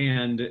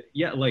 And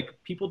yeah, like,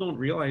 people don't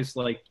realize,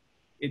 like,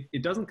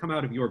 it doesn't come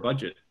out of your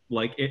budget.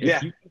 Like,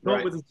 if you come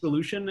up with a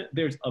solution,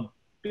 there's a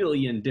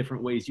billion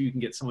different ways you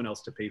can get someone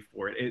else to pay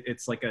for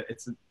it.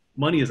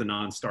 Money is a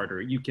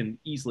non-starter. You can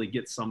easily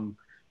get some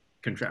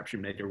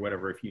contraption made or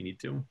whatever if you need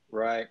to.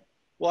 Right.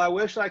 Well, I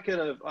wish I could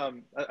have,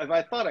 if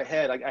I thought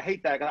ahead, I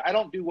hate that. I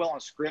don't do well on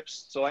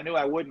scripts, so I knew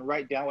I wouldn't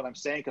write down what I'm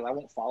saying because I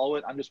won't follow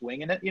it. I'm just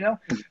winging it, you know?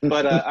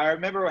 But I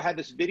remember I had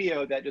this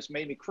video that just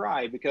made me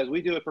cry because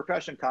we do a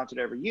percussion concert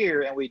every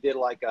year, and we did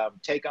like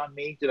Take On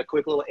Me, did a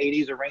quick little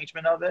 80s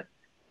arrangement of it.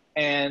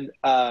 And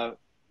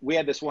we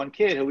had this one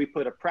kid who we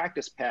put a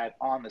practice pad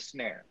on the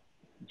snare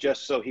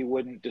just so he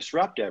wouldn't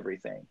disrupt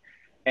everything.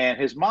 And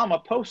his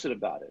mama posted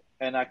about it.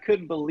 And I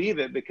couldn't believe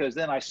it because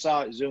then I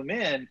saw it zoom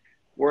in.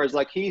 Whereas,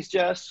 like, he's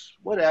just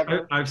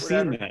whatever. I've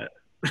seen that.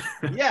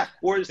 Yeah.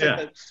 Whereas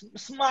like, the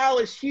smile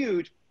is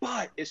huge,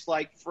 but it's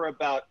like for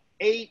about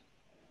 8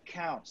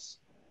 counts,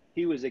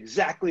 he was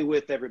exactly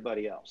with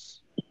everybody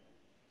else.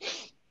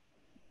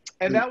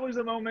 And that was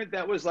the moment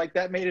that was like,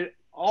 that made it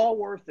all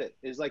worth it.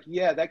 Is like,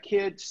 yeah, that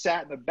kid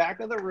sat in the back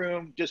of the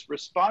room, just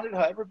responded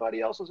how everybody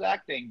else was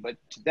acting. But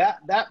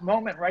that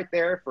moment right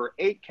there for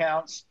 8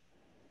 counts,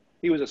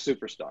 he was a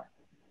superstar.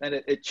 And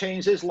it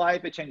changed his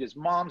life, it changed his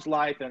mom's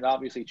life, and it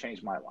obviously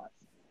changed my life.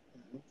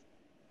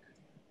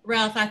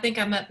 Ralph, I think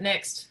I'm up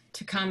next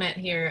to comment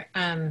here.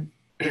 I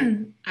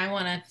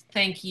want to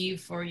thank you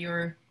for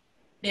your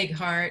big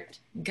heart.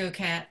 Go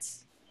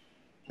Cats.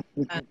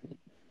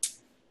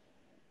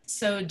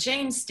 So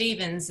James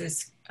Stevens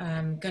is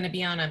going to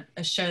be on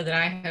a show that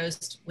I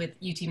host with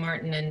UT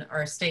Martin and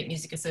our State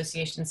Music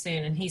Association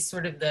soon, and he's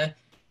sort of the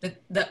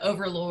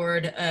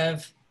overlord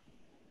of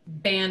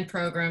band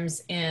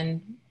programs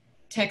in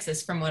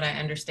Texas, from what I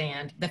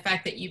understand. The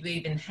fact that you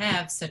even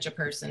have such a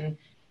person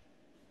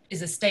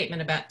is a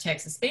statement about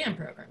Texas band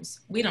programs.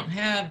 We don't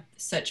have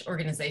such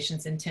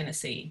organizations in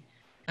Tennessee.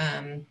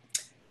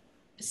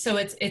 So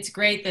it's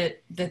great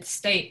that the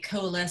state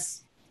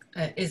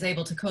is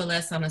able to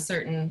coalesce on a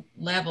certain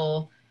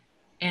level.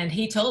 And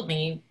he told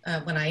me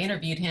when I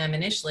interviewed him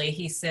initially,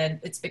 he said,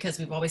 it's because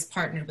we've always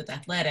partnered with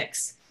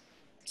athletics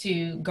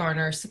to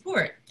garner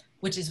support,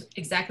 which is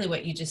exactly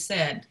what you just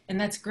said. And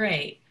that's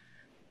great.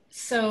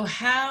 So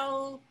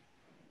how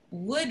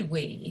would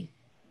we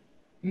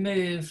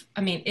move?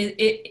 I mean,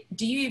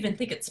 do you even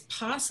think it's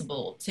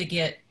possible to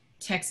get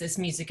Texas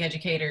music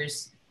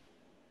educators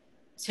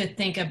to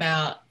think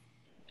about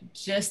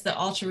just the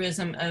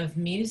altruism of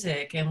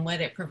music and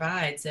what it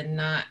provides and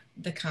not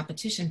the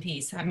competition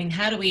piece? I mean,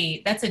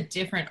 that's a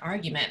different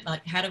argument.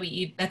 Like,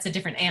 that's a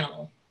different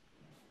animal.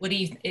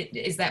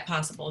 Is that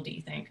possible, do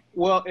you think?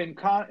 Well, in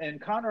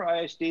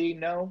Conroe ISD,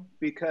 no,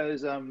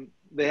 because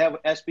they have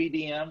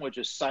SBDM, which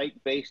is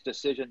site-based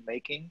decision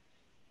making.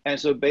 And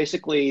so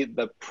basically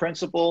the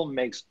principal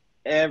makes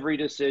every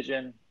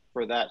decision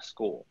for that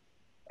school.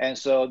 And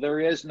so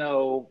there is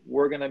no,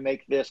 we're going to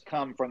make this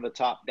come from the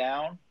top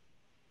down.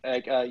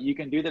 Like, you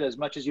can do that as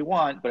much as you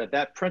want, but if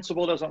that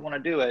principal doesn't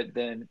want to do it,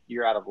 then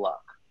you're out of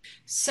luck.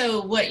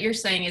 So what you're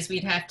saying is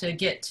we'd have to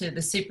get to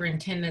the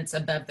superintendents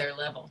above their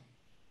level.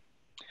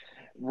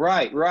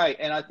 Right.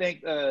 And I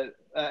think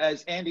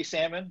as Andy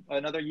Salmon,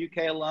 another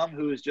UK alum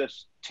who is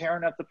just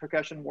tearing up the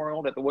percussion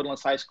world at the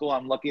Woodlands High School,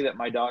 I'm lucky that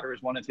my daughter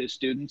is one of his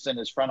students in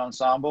his front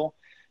ensemble.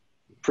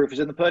 Proof is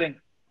in the pudding,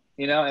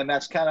 you know, and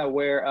that's kind of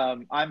where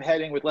I'm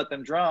heading with Let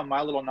Them Drum,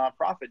 my little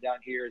nonprofit down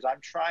here. Is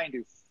I'm trying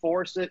to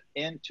force it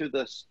into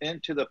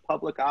the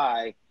public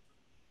eye,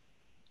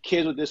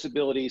 kids with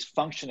disabilities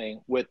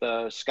functioning with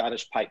a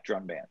Scottish pipe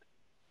drum band,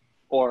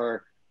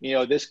 or, you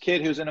know, this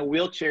kid who's in a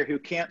wheelchair who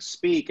can't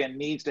speak and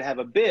needs to have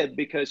a bib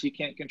because he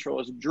can't control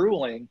his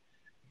drooling.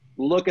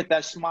 Look at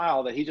that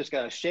smile that he just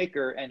got a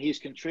shaker and he's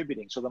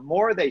contributing. So the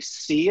more they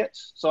see it,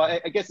 so I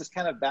guess it's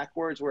kind of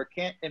backwards where it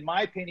can't, in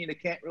my opinion,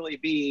 it can't really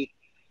be,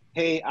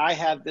 hey, I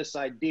have this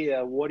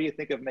idea. What do you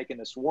think of making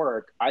this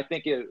work? I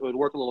think it would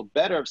work a little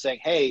better of saying,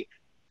 hey,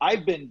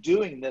 I've been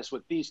doing this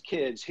with these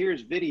kids.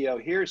 Here's video.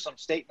 Here's some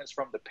statements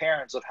from the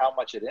parents of how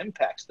much it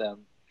impacts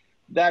them.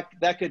 That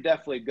could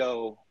definitely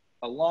go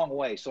a long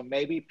way. So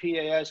maybe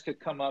PAS could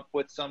come up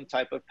with some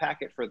type of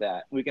packet for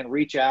that. We can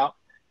reach out,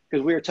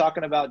 because we were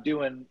talking about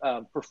doing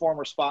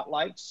performer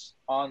spotlights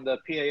on the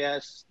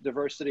PAS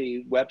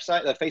diversity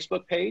website, the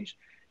Facebook page.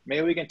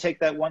 maybe we can take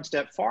that one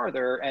step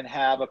farther and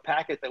have a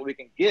packet that we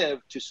can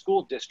give to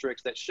school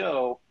districts that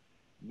show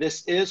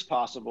this is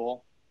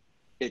possible.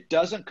 It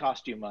doesn't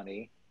cost you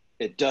money.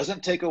 It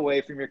doesn't take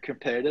away from your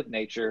competitive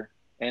nature.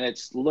 And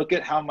it's look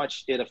at how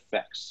much it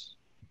affects.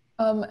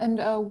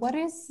 What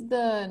is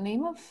the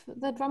name of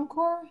the drum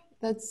corps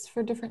that's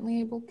for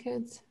differently abled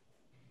kids?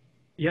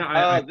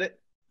 Yeah,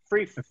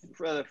 free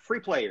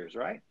players,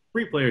 right?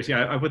 Free players,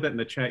 yeah, I put that in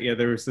the chat. Yeah,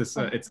 there was this,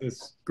 it's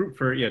this group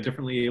for,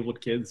 differently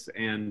abled kids.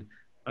 And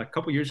a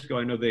couple years ago,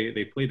 I know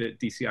they played at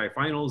DCI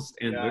finals,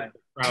 and the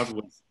crowd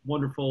was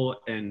wonderful,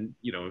 and,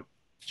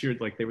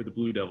 cheered like they were the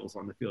Blue Devils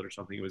on the field or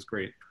something. It was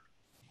great.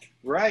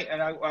 Right,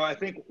 and I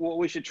think what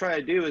we should try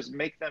to do is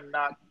make them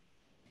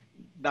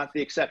not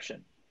the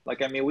exception.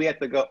 Like, I mean, we have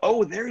to go,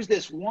 oh, there's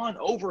this one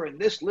over in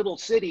this little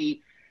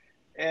city.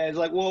 And it's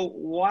like, well,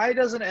 why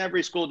doesn't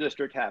every school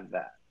district have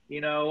that?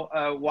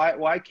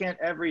 Why can't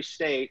every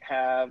state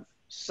have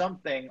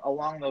something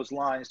along those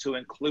lines to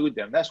include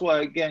them? That's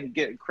why, again,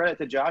 get credit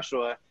to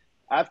Joshua.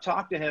 I've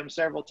talked to him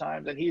several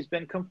times, and he's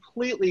been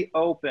completely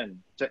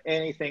open to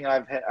anything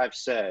I've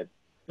said.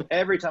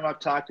 Every time I've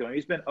talked to him,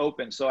 he's been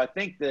open. So I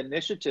think the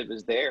initiative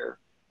is there.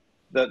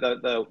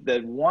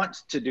 The want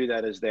to do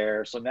that is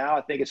there. So now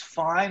I think it's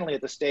finally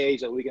at the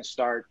stage that we can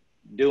start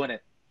doing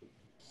it.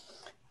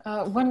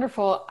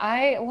 Wonderful.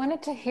 I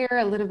wanted to hear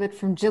a little bit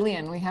from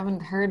Zildjian. We haven't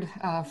heard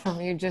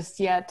from you just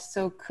yet.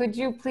 So could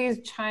you please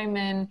chime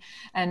in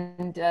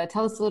and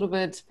tell us a little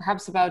bit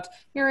perhaps about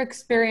your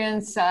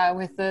experience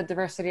with the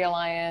Diversity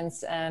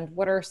Alliance, and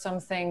what are some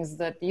things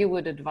that you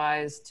would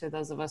advise to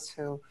those of us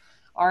who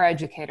are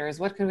educators?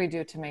 What could we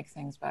do to make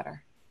things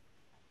better?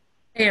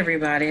 Hey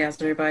everybody,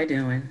 how's everybody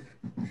doing?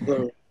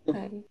 Hello.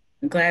 I'm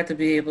glad to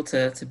be able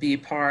to be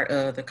part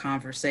of the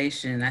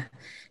conversation.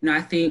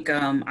 I think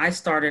I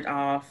started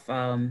off,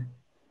 I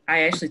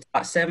actually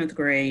taught 7th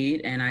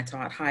grade, and I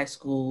taught high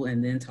school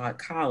and then taught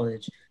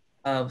college.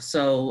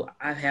 So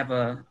I have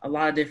a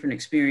lot of different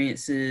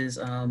experiences.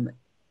 And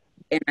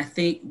I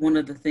think one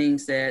of the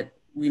things that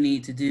we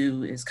need to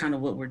do is kind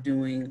of what we're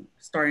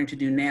starting to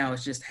do now,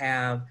 is just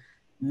have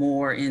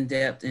more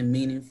in-depth and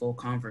meaningful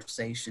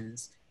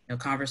conversations.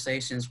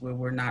 Conversations where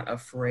we're not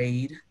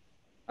afraid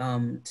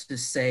to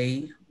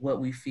say what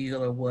we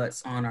feel or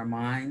what's on our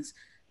minds.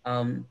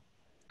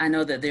 I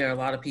know that there are a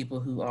lot of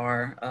people who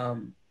are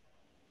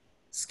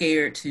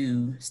scared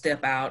to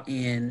step out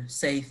and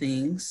say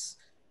things.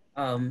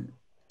 And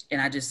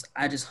I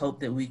just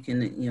hope that we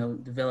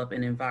can, develop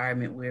an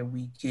environment where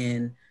we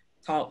can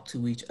talk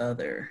to each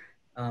other,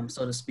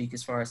 so to speak,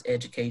 as far as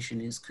education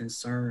is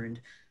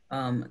concerned.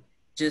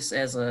 Just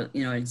as a,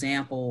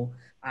 example,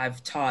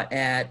 I've taught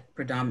at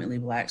predominantly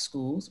Black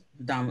schools,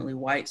 predominantly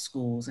white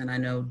schools. And I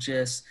know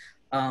just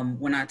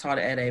when I taught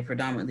at a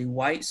predominantly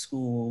white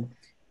school,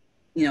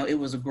 it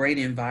was a great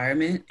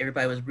environment.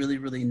 Everybody was really,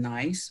 really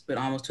nice, but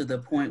almost to the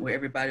point where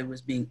everybody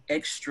was being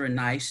extra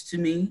nice to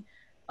me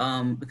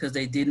because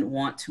they didn't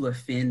want to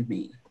offend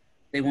me.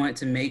 They wanted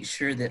to make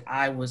sure that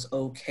I was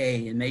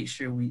okay and make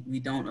sure we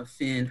don't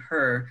offend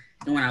her.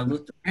 And when I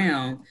looked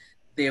around,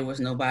 there was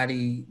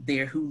nobody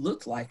there who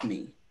looked like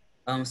me.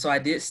 So I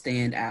did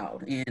stand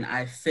out, and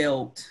I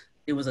felt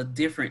it was a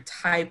different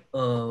type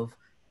of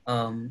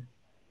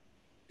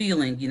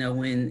feeling,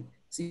 when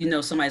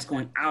somebody's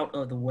going out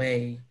of the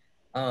way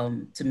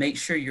to make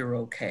sure you're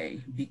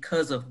okay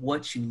because of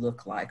what you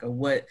look like or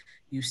what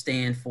you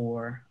stand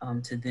for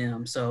to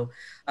them. So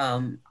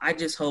I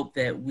just hope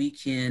that we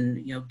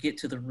can, get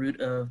to the root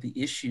of the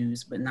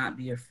issues, but not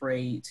be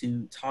afraid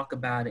to talk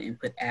about it and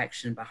put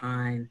action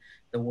behind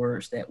the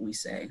words that we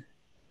say.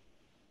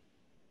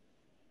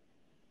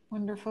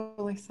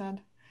 Wonderfully said.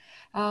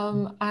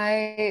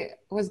 I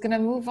was going to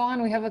move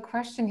on. We have a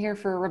question here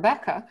for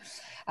Rebecca.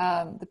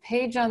 The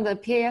page on the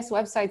PAS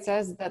website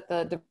says that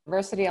the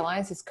Diversity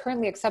Alliance is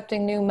currently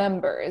accepting new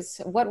members.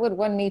 What would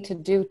one need to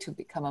do to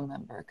become a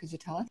member? Could you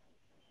tell us?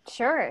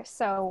 Sure.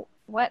 So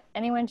what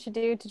anyone should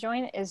do to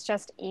join is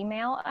just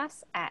email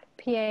us at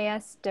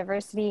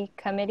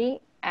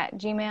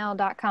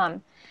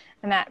pasdiversitycommittee@gmail.com.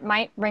 And that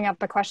might bring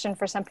up a question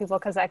for some people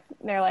because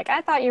they're like,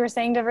 I thought you were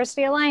saying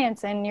Diversity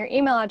Alliance and your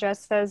email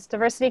address says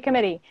Diversity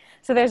Committee.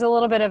 So there's a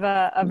little bit of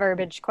a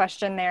verbiage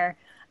question there.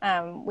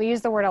 We use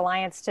the word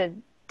alliance to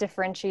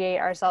differentiate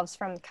ourselves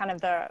from kind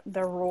of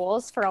the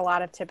rules for a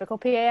lot of typical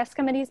PAS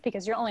committees,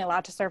 because you're only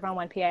allowed to serve on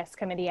one PAS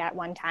committee at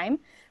one time,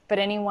 but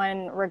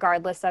anyone,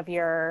 regardless of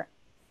your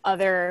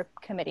other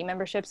committee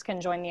memberships,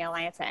 can join the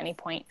alliance at any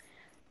point.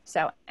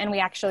 So, and we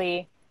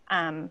actually,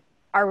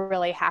 are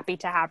really happy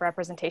to have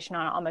representation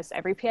on almost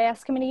every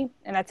PAS committee.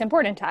 And that's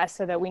important to us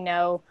so that we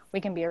know we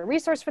can be a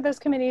resource for those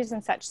committees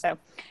and such. So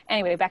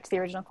anyway, back to the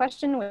original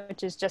question,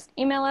 which is just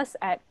email us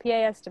at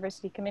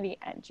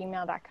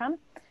pasdiversitycommittee@gmail.com.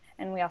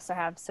 And we also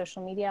have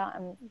social media,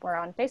 and we're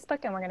on Facebook,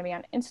 and we're going to be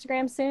on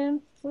Instagram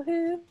soon.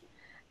 Woohoo!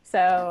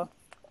 So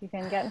you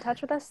can get in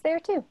touch with us there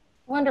too.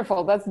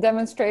 Wonderful. That's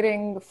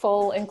demonstrating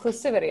full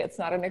inclusivity. It's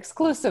not an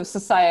exclusive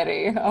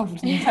society of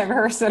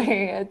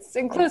diversity. It's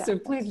inclusive.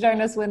 Exactly. Please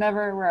join us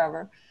whenever,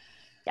 wherever.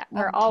 Yeah,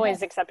 we're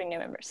always accepting new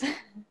members.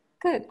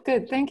 Good,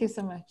 good. Thank you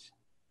so much.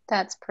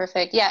 That's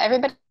perfect. Yeah,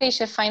 everybody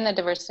should find the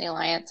Diversity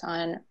Alliance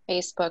on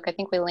Facebook. I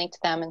think we linked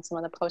them in some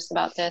of the posts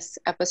about this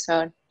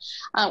episode.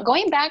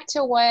 Going back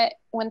to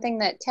one thing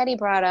that Teddy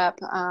brought up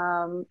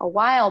a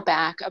while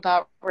back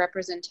about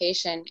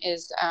representation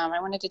is, I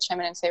wanted to chime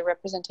in and say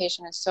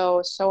representation is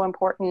so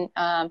important.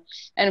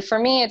 And for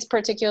me, it's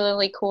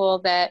particularly cool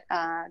that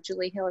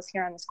Julie Hill is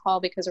here on this call,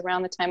 because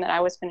around the time that I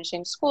was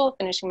finishing school,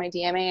 finishing my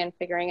DMA and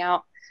figuring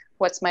out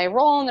what's my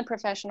role in the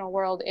professional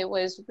world, it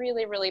was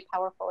really, really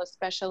powerful,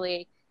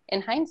 especially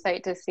in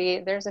hindsight, to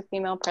see there's a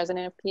female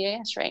president of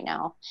PAS right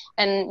now.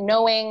 And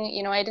knowing,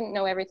 you know, I didn't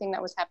know everything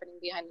that was happening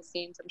behind the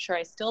scenes. I'm sure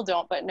I still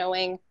don't, but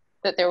knowing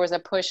that there was a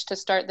push to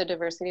start the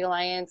Diversity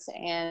Alliance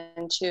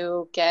and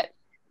to get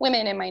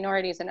women and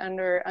minorities and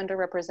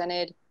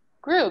underrepresented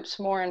groups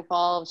more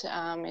involved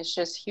is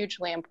just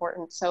hugely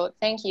important. So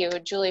thank you,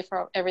 Julie,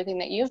 for everything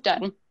that you've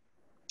done.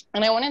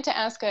 And I wanted to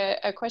ask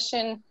a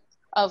question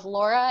of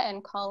Laura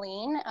and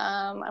Colleen.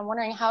 I'm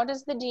wondering, how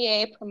does the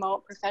DA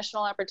promote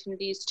professional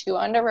opportunities to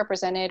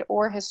underrepresented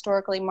or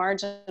historically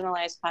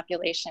marginalized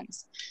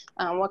populations?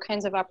 What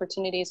kinds of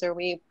opportunities are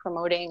we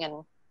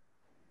promoting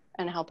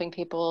and helping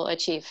people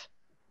achieve?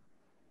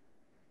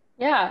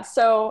 Yeah,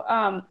 so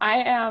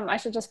I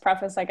should just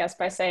preface, I guess,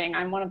 by saying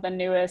I'm one of the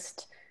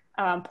newest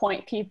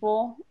point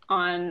people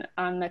on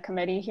the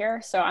committee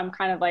here. So I'm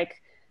kind of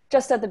like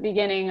just at the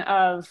beginning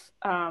of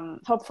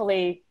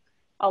hopefully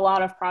a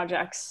lot of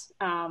projects,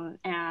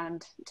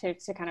 and to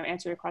kind of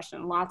answer your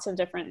question, lots of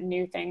different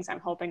new things I'm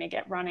hoping to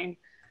get running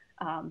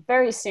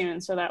very soon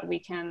so that we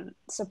can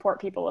support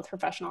people with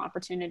professional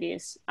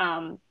opportunities.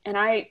 And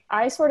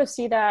I sort of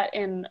see that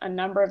in a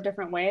number of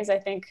different ways. I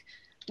think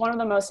one of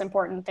the most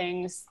important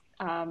things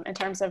in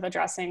terms of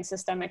addressing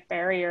systemic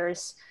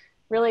barriers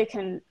really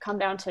can come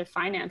down to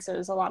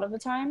finances a lot of the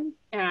time.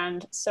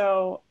 And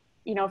so,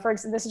 you know,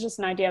 this is just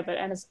an idea, but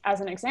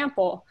as an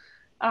example,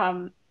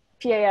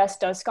 PAS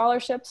does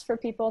scholarships for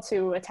people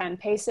to attend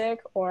PASIC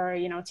or,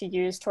 you know, to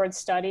use towards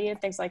study and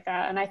things like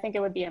that. And I think it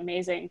would be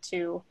amazing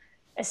to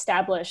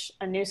establish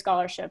a new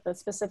scholarship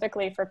that's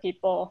specifically for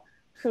people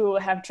who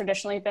have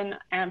traditionally been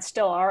and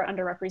still are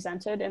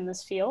underrepresented in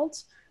this field.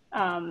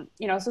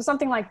 You know, so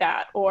something like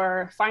that,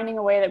 or finding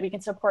a way that we can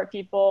support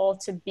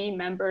people to be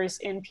members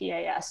in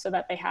PAS so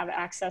that they have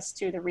access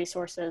to the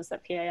resources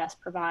that PAS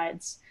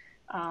provides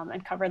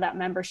and cover that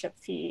membership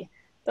fee.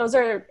 Those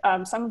are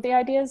some of the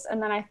ideas. And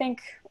then I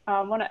think,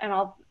 and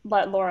I'll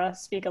let Laura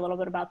speak a little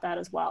bit about that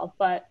as well.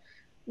 But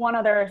one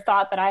other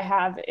thought that I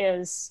have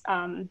is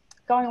going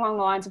along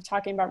the lines of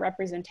talking about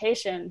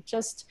representation,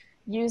 just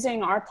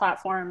using our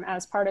platform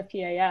as part of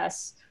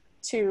PAS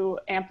to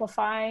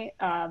amplify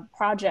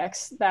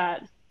projects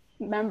that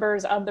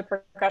members of the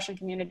percussion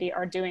community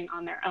are doing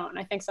on their own.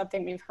 I think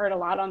something we've heard a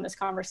lot on this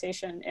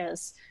conversation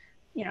is,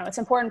 you know, it's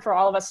important for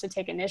all of us to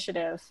take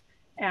initiative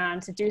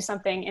and to do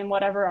something in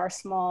whatever our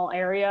small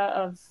area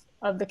of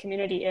the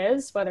community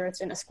is, whether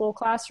it's in a school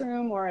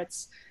classroom or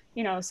it's,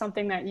 you know,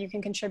 something that you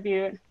can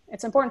contribute.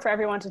 It's important for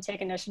everyone to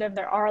take initiative.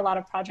 There are a lot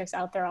of projects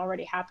out there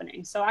already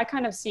happening. So I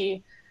kind of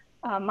see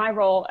my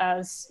role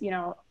as, you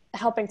know,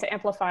 helping to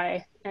amplify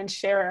and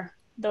share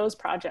those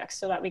projects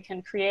so that we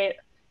can create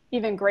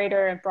even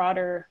greater and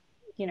broader,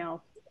 you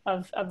know,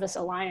 of this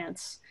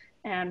alliance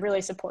and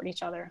really support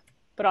each other.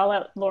 But I'll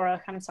let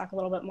Laura kind of talk a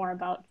little bit more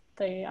about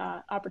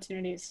the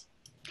opportunities.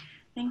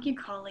 Thank you,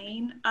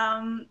 Colleen.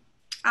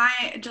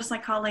 Just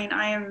like Colleen,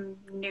 I am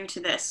new to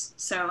this,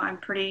 so I'm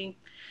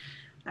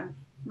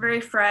very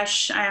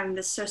fresh. I am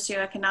the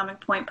socioeconomic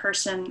point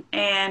person,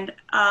 and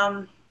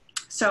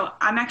so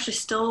I'm actually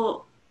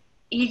still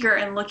eager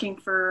and looking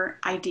for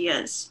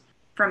ideas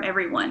from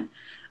everyone.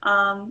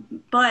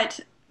 But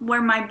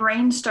where my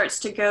brain starts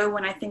to go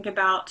when I think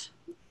about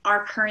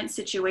our current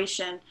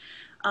situation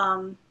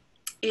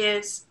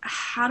is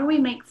how do we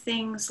make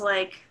things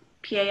like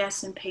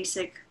PAS and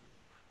PASIC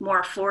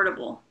more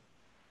affordable?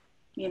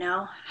 You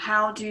know,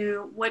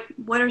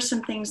 what are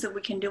some things that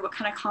we can do? What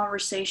kind of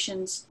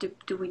conversations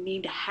do we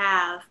need to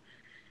have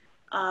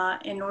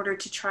in order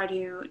to try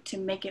to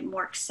make it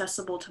more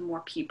accessible to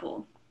more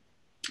people?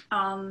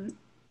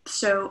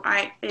 So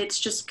it's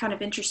just kind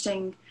of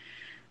interesting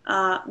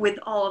with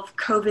all of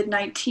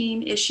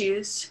COVID-19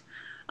 issues.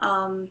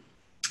 I'm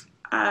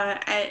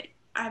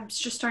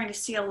just starting to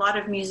see a lot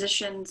of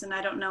musicians, and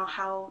I don't know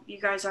how you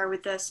guys are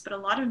with this, but a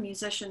lot of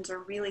musicians are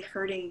really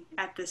hurting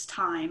at this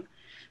time.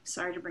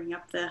 Sorry to bring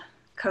up the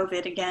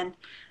COVID again.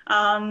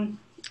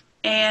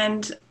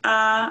 And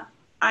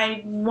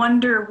I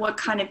wonder what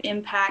kind of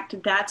impact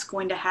that's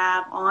going to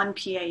have on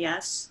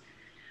PAS.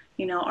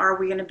 You know, are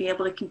we going to be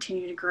able to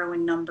continue to grow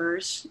in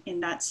numbers in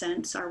that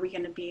sense? Are we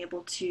going to be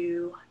able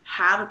to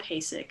have a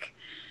PASIC?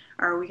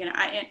 Are we going to,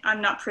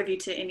 I'm not privy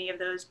to any of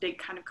those big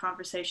kind of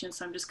conversations,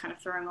 so I'm just kind of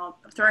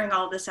throwing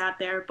all this out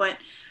there. But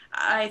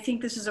I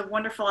think this is a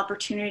wonderful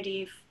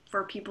opportunity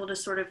for people to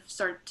sort of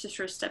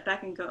step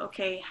back and go,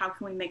 okay, how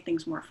can we make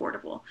things more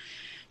affordable?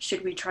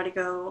 Should we try to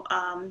go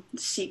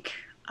seek,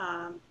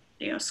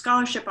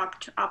 scholarship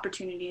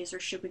opportunities, or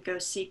should we go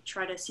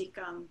try to seek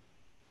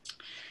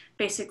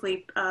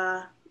basically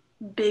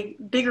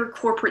bigger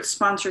corporate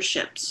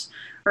sponsorships,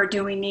 or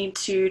do we need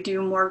to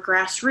do more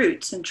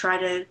grassroots and try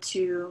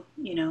to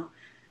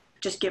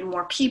just get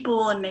more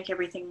people and make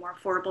everything more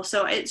affordable?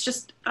 So it's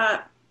just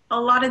a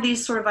lot of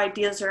these sort of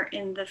ideas are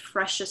in the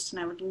freshest,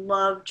 and I would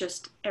love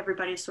just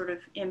everybody's sort of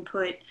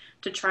input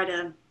to try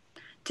to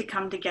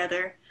come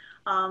together.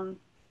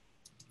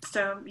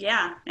 So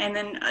yeah, and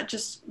then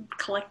just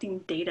collecting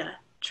data,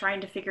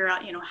 trying to figure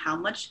out, how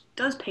much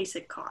does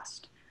PASIC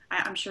cost?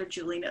 I'm sure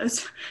Julie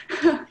knows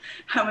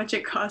how much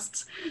it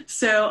costs.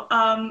 So,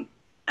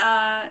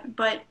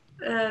 but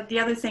the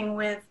other thing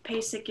with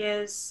PASIC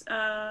is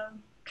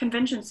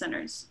convention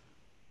centers.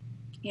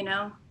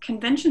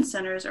 Convention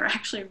centers are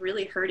actually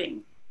really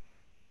hurting.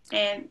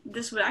 And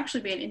this would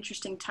actually be an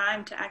interesting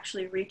time to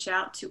actually reach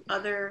out to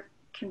other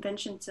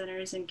convention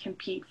centers and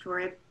compete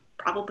for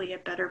probably a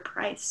better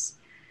price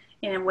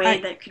in a way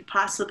that could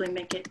possibly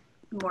make it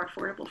more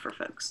affordable for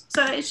folks.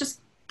 So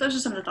those are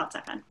some of the thoughts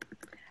I've had.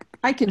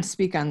 I can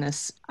speak on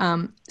this.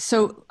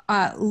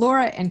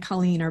 Laura and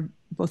Colleen are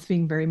both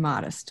being very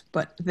modest,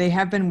 but they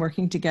have been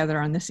working together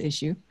on this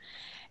issue.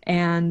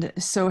 And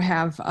so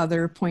have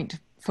other point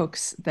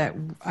folks that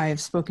I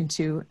have spoken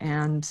to.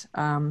 And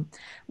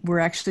we're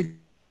actually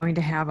going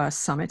to have a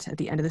summit at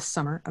the end of this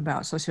summer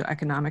about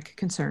socioeconomic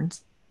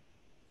concerns.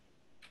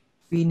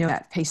 We know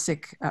that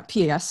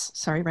PAS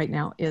right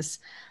now is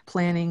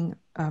planning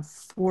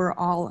for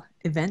all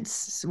events.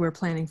 So we're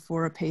planning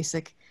for a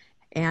PASIC,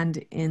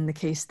 and in the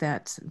case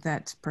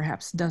that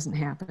perhaps doesn't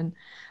happen,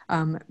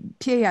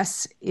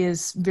 PAS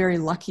is very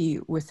lucky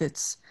with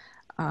its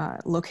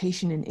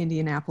location in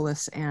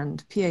Indianapolis,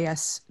 and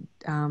PAS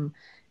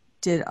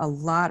did a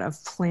lot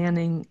of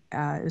planning.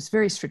 It was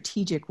very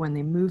strategic when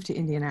they moved to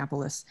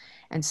Indianapolis,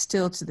 and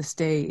still to this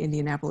day,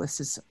 Indianapolis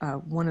is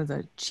one of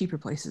the cheaper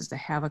places to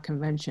have a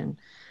convention.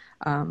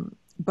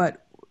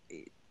 But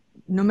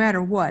no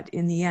matter what,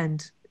 in the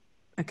end,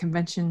 a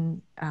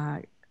convention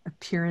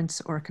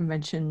appearance or a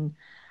convention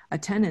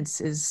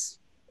attendance is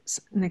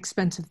an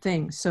expensive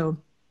thing. So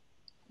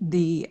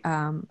we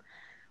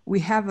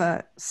have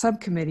a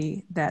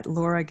subcommittee that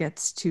Laura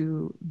gets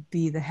to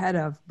be the head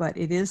of, but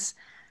it is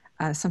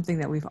something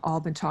that we've all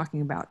been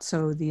talking about.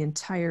 So the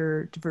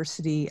entire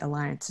Diversity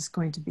Alliance is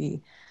going to be,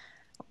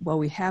 well,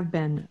 we have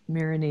been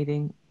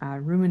ruminating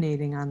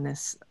on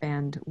this,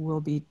 and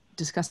we'll be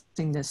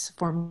discussing this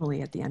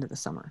formally at the end of the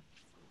summer.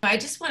 I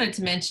just wanted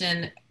to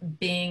mention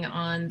being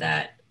on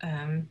that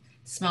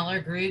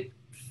smaller group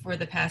for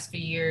the past few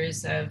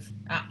years of,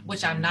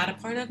 which I'm not a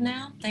part of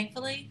now,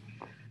 thankfully.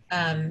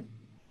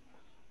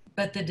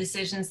 But the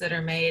decisions that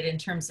are made in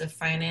terms of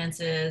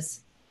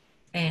finances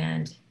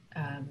and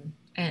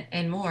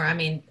more. I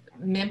mean,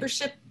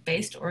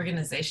 membership-based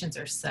organizations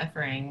are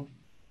suffering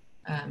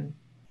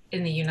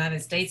in the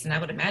United States, and I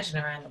would imagine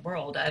around the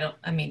world.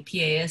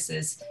 PAS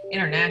is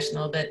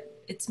international, but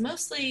it's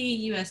mostly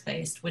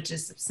US-based, which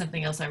is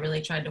something else I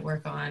really tried to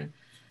work on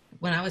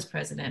when I was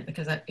president,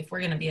 because if we're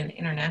going to be an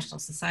international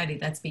society,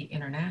 that's be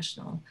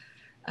international.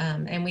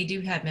 And we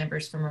do have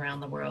members from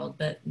around the world,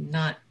 but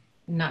not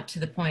to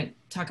the point,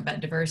 talk about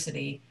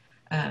diversity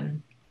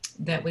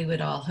that we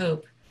would all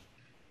hope.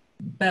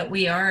 But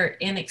we are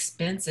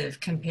inexpensive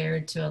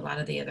compared to a lot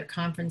of the other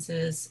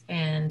conferences.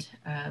 And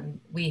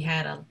we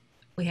had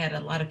a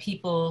lot of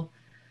people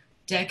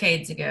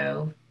decades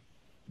ago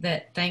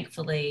that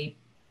thankfully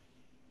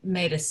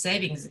made a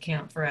savings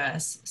account for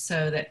us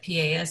so that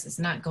PAS is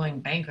not going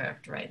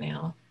bankrupt right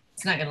now.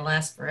 It's not going to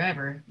last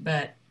forever,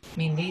 but I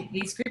mean,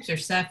 these groups are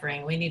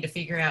suffering. We need to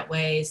figure out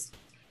ways.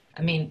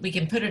 I mean, we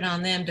can put it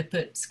on them to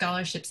put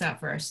scholarships out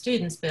for our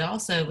students, but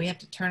also we have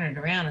to turn it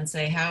around and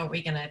say, how are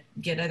we going to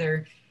get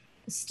other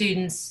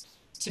students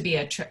to be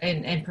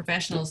and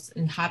professionals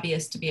and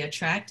hobbyists to be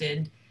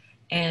attracted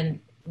and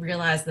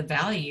realize the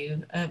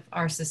value of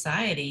our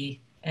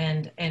society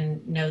and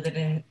know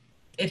that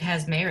it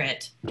has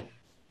merit.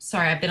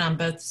 Sorry, I've been on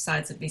both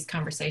sides of these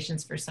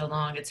conversations for so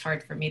long. It's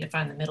hard for me to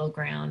find the middle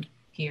ground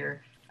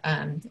here.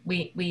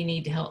 We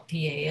need to help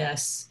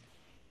PAS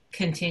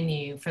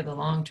continue for the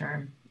long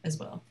term as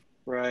well.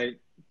 Right.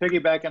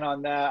 Piggybacking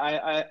on that,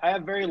 I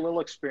have very little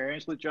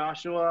experience with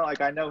Joshua.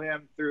 Like, I know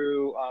him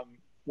through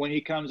when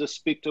he comes to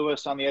speak to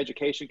us on the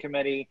education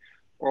committee,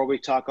 or we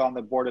talk on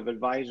the board of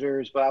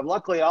advisors. But I've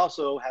luckily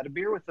also had a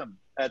beer with him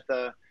at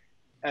the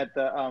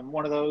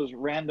one of those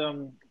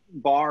random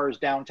bars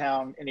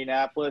downtown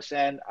Indianapolis.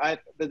 And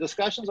the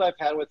discussions I've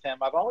had with him,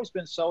 I've always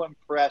been so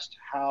impressed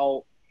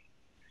how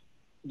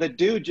the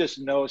dude just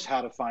knows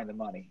how to find the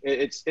money.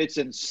 It's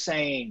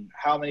insane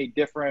how many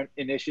different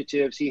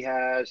initiatives he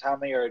has, how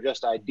many are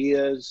just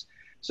ideas.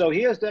 So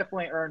he has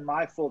definitely earned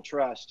my full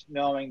trust,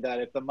 knowing that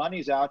if the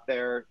money's out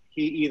there,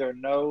 he either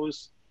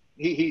knows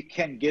he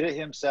can get it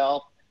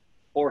himself,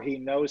 or he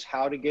knows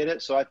how to get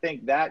it. So I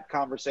think that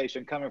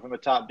conversation coming from the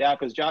top down,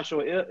 because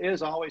Joshua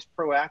is always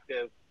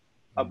proactive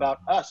about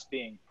us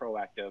being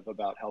proactive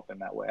about helping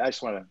that way. I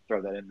just want to throw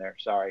that in there.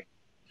 Sorry.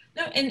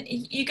 No, and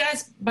you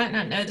guys might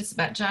not know this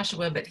about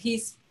Joshua, but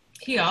he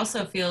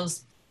also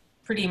feels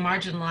pretty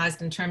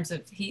marginalized in terms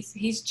of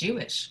he's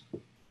Jewish.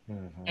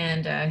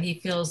 And he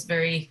feels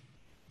very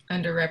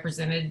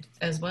underrepresented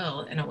as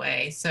well in a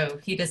way. So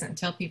he doesn't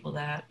tell people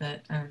that,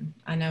 but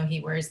I know he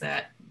wears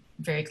that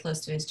very close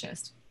to his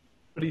chest.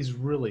 But he's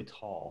really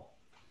tall.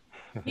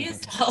 He is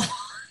tall.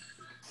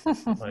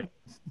 like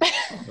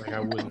I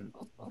wouldn't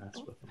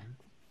mess with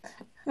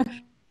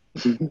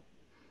him.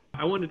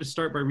 I wanted to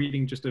start by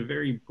reading just a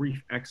very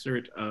brief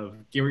excerpt of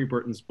Gary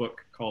Burton's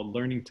book called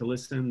Learning to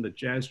Listen, The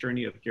Jazz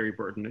Journey of Gary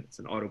Burton. It's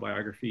an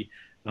autobiography.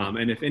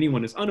 And if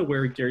anyone is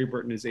unaware, Gary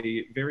Burton is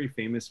a very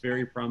famous,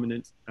 very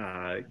prominent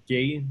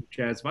gay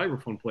jazz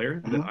vibraphone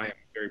player that I am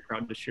very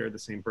proud to share the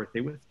same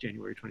birthday with,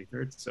 January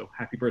 23rd. So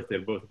happy birthday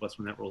to both of us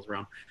when that rolls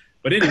around.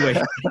 But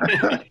anyway.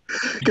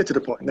 Get to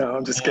the point. No,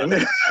 I'm just kidding.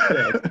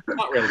 Yeah,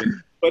 not relevant.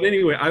 But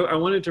anyway, I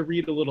wanted to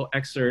read a little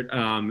excerpt.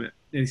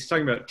 He's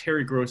talking about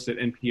Terry Gross at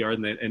NPR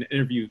in an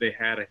interview they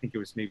had, I think it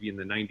was maybe in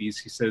the 90s.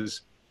 He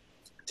says,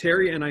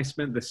 Terry and I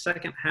spent the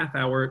second half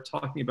hour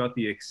talking about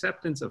the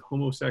acceptance of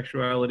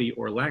homosexuality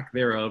or lack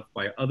thereof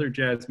by other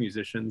jazz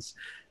musicians,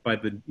 by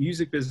the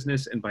music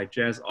business, and by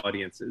jazz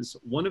audiences.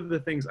 One of the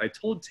things I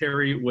told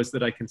Terry was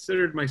that I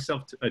considered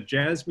myself a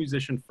jazz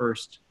musician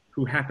first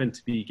who happened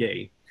to be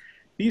gay.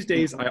 These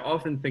days, I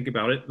often think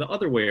about it the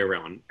other way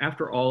around.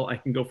 After all, I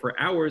can go for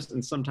hours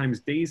and sometimes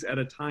days at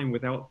a time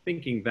without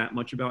thinking that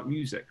much about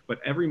music, but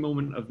every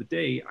moment of the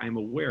day, I am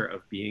aware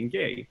of being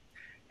gay.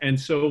 And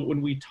so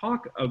when we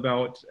talk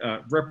about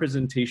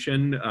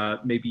representation,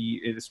 maybe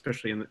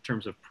especially in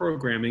terms of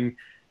programming,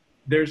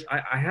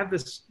 I have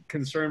this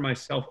concern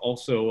myself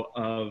also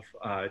of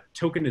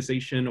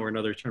tokenization, or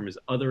another term is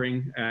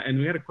othering. And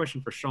we had a question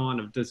for Sean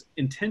of, does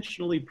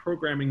intentionally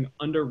programming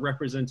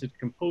underrepresented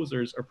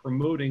composers or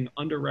promoting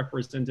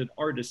underrepresented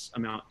artists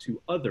amount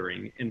to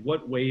othering? In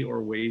what way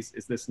or ways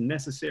is this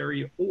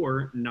necessary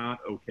or not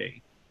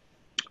okay?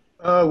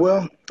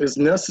 Well, it's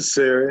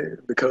necessary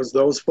because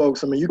those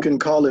folks, I mean, you can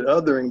call it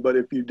othering, but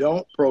if you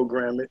don't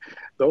program it,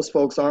 those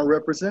folks aren't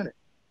represented.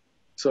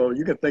 So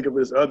you can think of it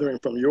as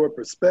othering from your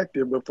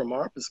perspective, but from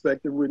our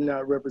perspective, we're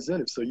not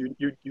represented. So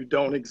you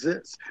don't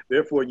exist.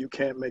 Therefore, you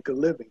can't make a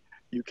living.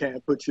 You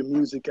can't put your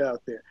music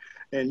out there.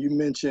 And you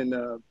mentioned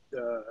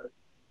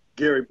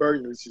Gary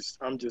Burton,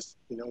 I'm just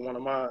one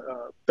of my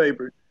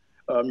favorite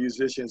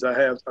musicians.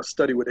 I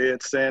studied with Ed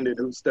Sandin,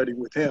 who studied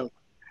with him.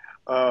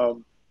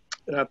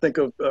 And I think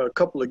of a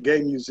couple of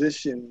gay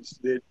musicians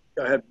that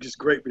I have just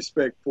great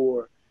respect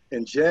for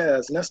in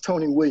jazz, and that's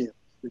Tony Williams,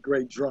 the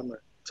great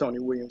drummer, Tony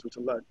Williams, which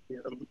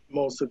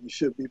most of you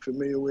should be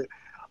familiar with,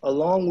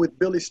 along with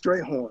Billy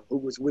Strayhorn, who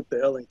was with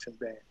the Ellington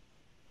Band.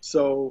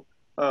 So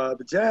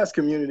the jazz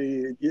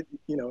community,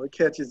 it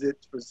catches it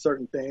for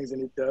certain things,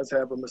 and it does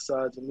have a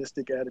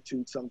misogynistic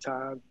attitude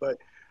sometimes, but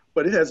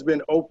it has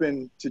been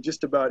open to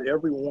just about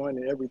everyone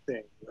and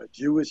everything,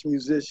 Jewish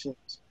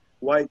musicians,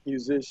 white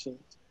musicians,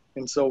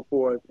 and so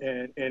forth.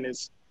 And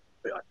it's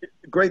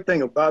a great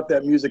thing about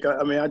that music.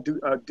 I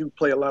do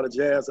play a lot of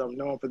jazz. I'm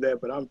known for that,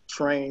 but I'm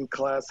trained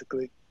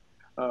classically.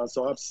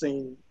 So I've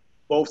seen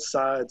both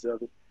sides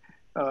of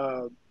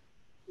it.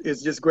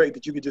 It's just great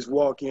that you could just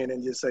walk in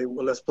and just say,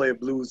 well, let's play a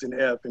blues in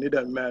F. And it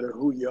doesn't matter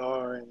who you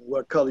are and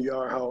what color you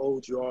are, how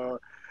old you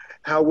are,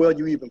 how well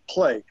you even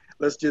play.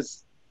 Let's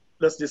just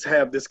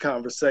have this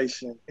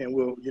conversation, and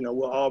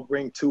we'll all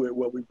bring to it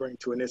what we bring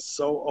to it. And it's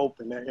so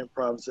open, that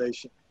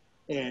improvisation.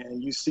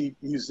 And you see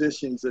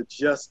musicians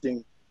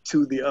adjusting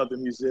to the other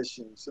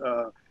musicians,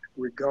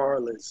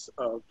 regardless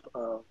of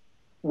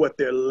what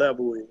their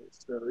level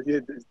is.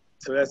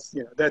 So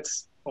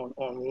that's on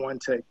one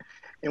take.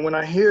 And when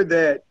I hear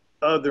that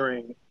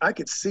othering, I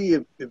could see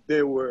if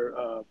there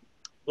were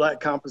Black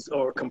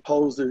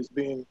composers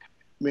being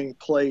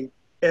played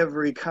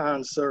every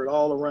concert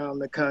all around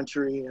the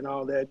country and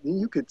all that, and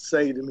you could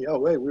say to me, oh,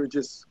 wait, we're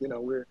just,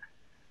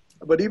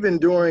 but even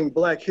during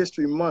Black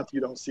History Month,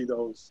 you don't see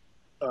those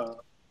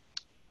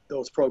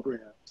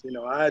programs.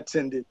 I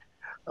attended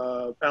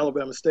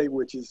Alabama State,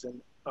 which is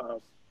an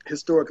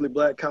historically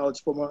Black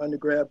college for my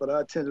undergrad, but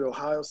I attended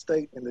Ohio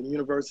State and the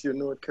University of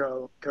North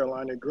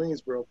Carolina at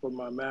Greensboro for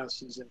my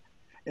master's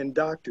and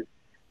doctorate.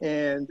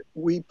 And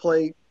we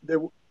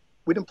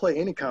didn't play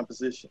any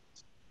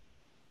compositions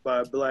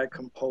by Black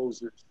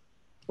composers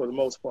for the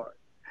most part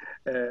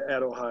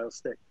at Ohio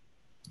State,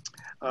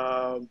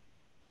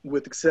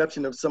 with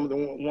exception of some of the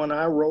one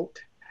I wrote.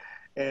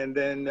 And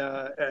then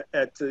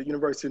at the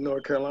University of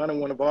North Carolina,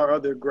 one of our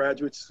other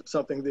graduates,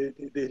 something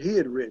that he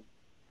had written.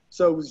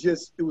 So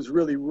it was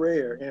really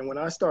rare. And when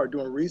I started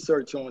doing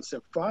research on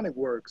symphonic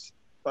works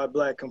by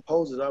Black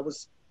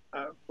composers,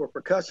 for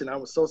percussion, I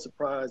was so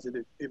surprised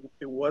that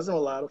it wasn't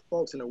a lot of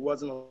folks and it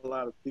wasn't a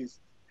lot of pieces.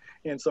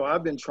 And so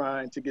I've been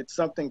trying to get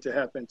something to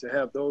happen to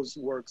have those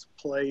works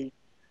played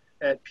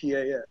at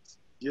PAS,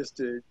 just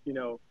to,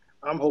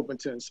 I'm hoping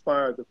to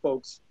inspire the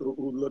folks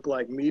who look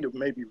like me to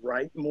maybe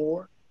write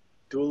more,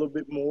 do a little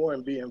bit more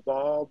and be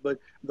involved. But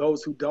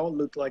those who don't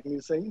look like me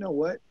say, you know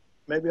what,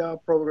 maybe I'll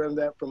program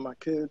that for my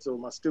kids or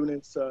my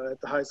students at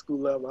the high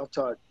school level. I've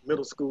taught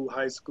middle school,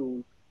 high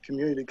school,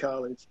 community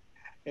college,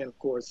 and of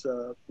course,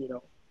 a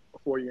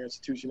four-year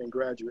institution and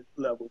graduate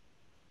level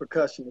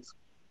percussionists.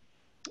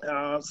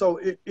 So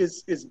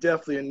it's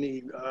definitely a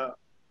need.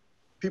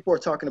 People are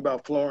talking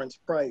about Florence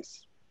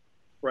Price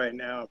right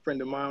now. A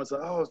friend of mine was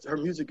like, oh, her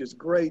music is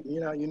great,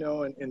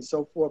 and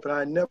so forth. And I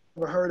had never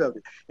heard of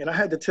it. And I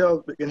had to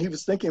tell, and he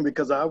was thinking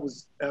because I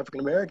was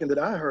African-American that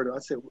I heard her. I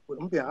said, well,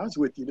 I'm gonna be honest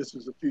with you, this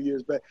was a few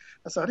years back.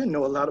 I said, I didn't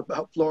know a lot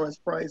about Florence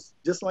Price,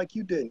 just like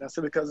you didn't. I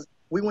said, because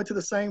we went to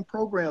the same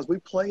programs, we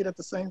played at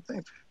the same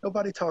things.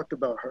 Nobody talked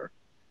about her.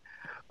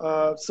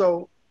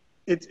 So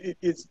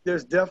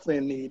there's definitely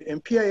a need.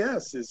 And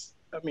PAS is,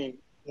 I mean,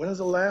 when is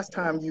the last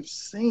time you've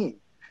seen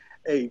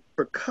a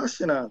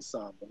percussion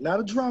ensemble, not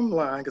a drum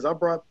line, because I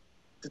brought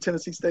the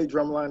Tennessee State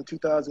drum line in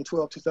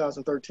 2012,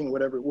 2013,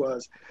 whatever it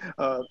was,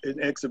 an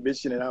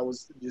exhibition, and I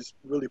was just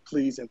really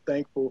pleased and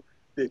thankful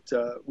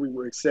that we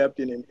were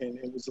accepted, and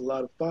it was a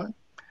lot of fun.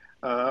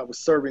 I was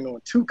serving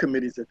on 2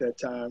 committees at that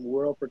time,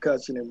 World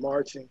Percussion and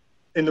Marching.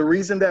 And the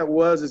reason that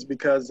is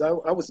because I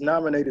was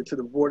nominated to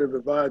the Board of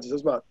Advisors. It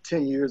was about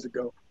 10 years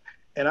ago.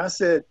 And I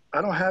said,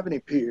 I don't have any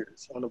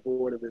peers on the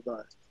Board of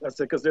Advisors. I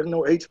said, because there's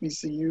no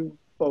HBCU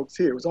folks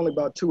here. It was only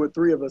about 2 or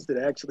 3 of us that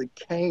actually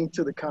came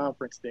to the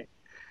conference then.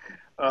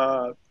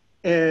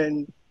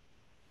 And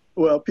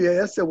well,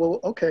 PAS said, well,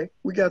 okay,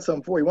 we got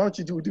something for you. Why don't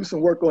you do some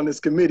work on this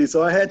committee?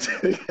 So I had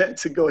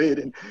to go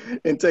ahead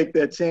and take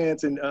that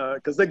chance, and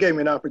because they gave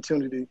me an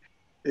opportunity.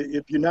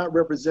 If you're not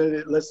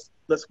represented,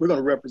 we're going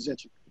to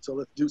represent you. So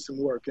let's do some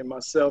work. And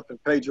myself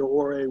and Pedro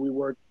Ore, we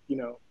worked,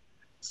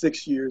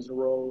 6 years in a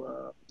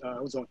row. I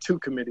was on 2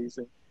 committees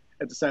and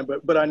at the same,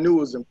 but I knew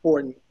it was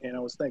important, and I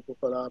was thankful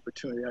for the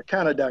opportunity. I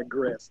kind of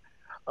digress.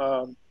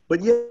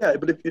 But yeah,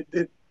 but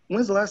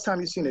when's the last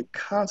time you've seen a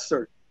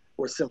concert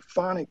or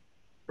symphonic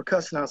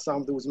percussion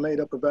ensemble that was made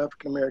up of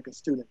African-American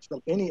students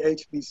from any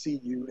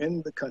HBCU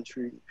in the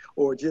country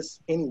or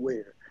just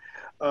anywhere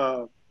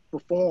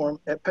perform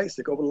at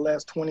PASIC over the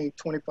last 20,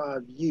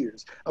 25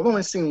 years? I've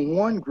only seen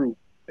one group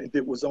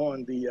that was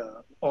on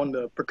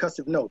the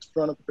percussive notes,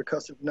 front of the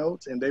percussive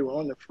notes, and they were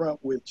on the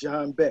front with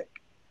John Beck.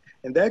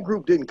 And that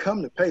group didn't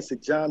come to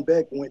PASIC. John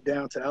Beck went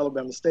down to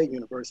Alabama State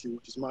University,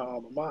 which is my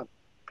alma mater.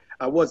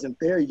 I wasn't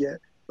there yet,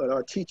 but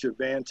our teacher,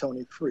 Van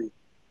Tony Free,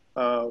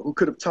 who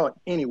could have taught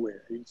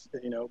anywhere,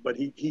 but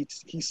he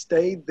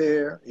stayed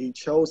there. He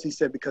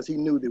said, because he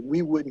knew that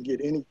we wouldn't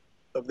get any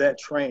of that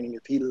training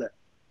if he left.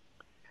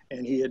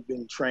 And he had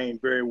been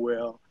trained very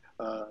well,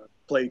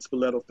 played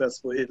Spoleto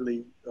Festival,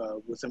 Italy,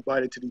 was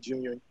invited to the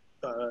junior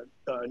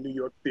New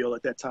York field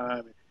at that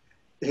time.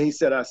 And he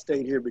said, I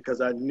stayed here because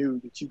I knew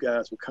that you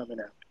guys were coming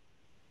out.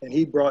 And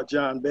he brought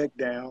John Beck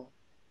down,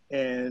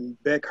 and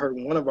Beck heard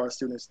one of our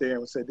students there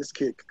and said, this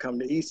kid could come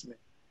to Eastman.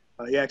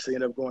 He actually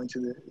ended up going to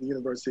the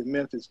University of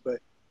Memphis,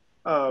 but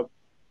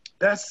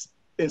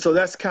so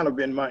that's kind of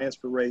been my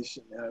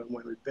inspiration.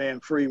 When with Van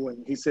Free,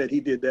 when he said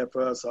he did that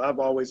for us, so I've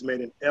always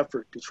made an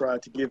effort to try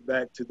to give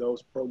back to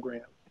those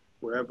programs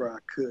wherever I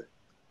could.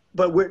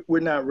 But we're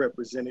not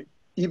represented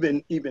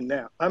even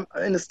now. I'm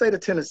in the state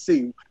of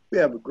Tennessee. We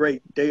have a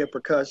great day of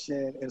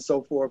percussion and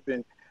so forth,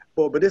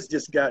 but it's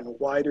just gotten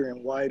wider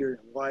and wider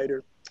and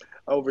wider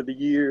over the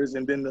years.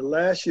 And then the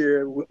last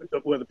year,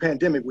 the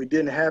pandemic, we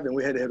didn't have it.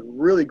 We had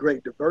really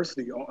great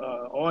diversity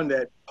on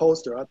that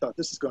poster. I thought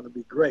this is going to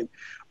be great.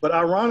 But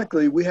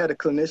ironically, we had a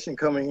clinician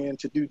coming in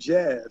to do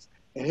jazz.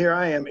 And here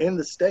I am in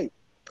the state.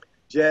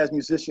 Jazz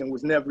musician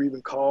was never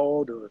even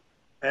called or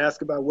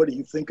asked about, what do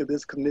you think of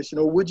this clinician?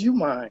 Or would you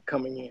mind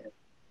coming in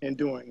and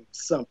doing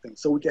something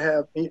so we can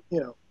have,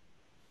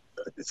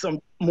 some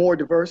more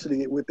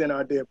diversity within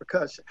our day of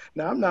percussion.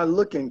 Now, I'm not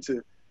looking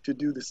to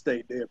do the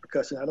state day of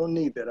percussion. I don't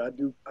need that.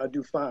 I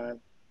do fine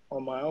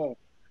on my own.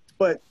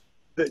 But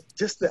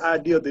just the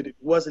idea that it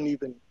wasn't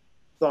even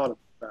thought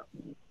about,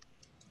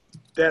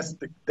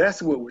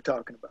 that's what we're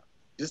talking about.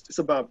 It's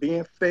about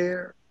being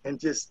fair and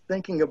just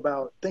thinking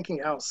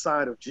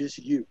outside of just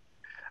you.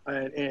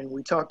 And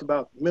we talked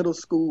about middle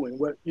school and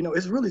what,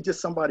 it's really just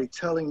somebody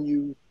telling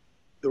you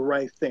the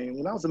right thing.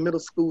 When I was a middle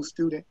school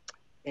student,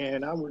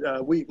 and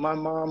my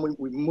mom,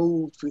 we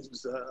moved. It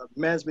was a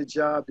management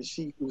job that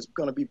it was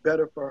going to be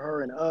better for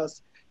her and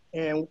us,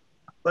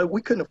 but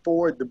we couldn't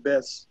afford the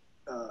best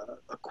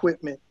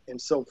equipment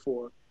and so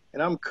forth.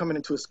 And I'm coming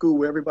into a school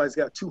where everybody's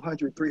got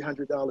 $200,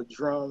 $300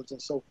 drums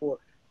and so forth.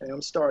 And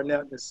I'm starting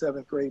out in the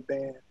 7th grade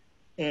band,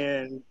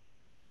 and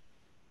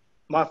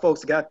my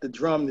folks got the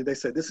drum that they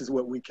said, this is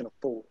what we can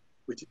afford.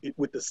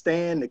 With the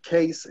stand, the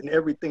case, and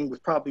everything was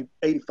probably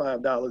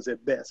 $85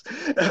 at best.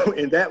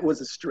 And that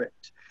was a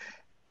stretch.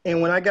 And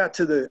when I got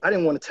I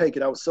didn't want to take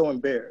it. I was so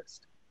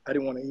embarrassed. I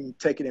didn't want to even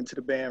take it into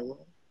the band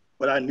room,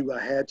 but I knew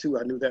I had to.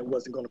 I knew that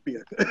wasn't going to be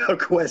a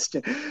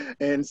question.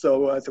 And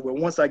so I said, well,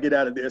 once I get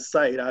out of their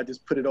sight, I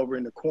just put it over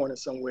in the corner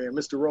somewhere. And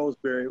Mr.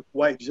 Roseberry,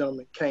 white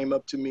gentleman, came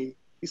up to me.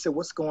 He said,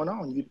 what's going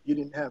on? You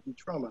didn't have your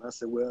drum. And I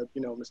said, well,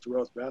 Mr.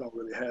 Roseberry, I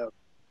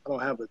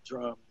don't have a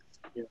drum,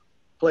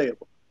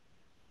 playable.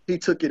 He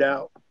took it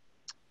out.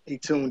 He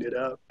tuned it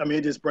up. I mean,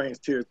 it just brings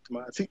tears to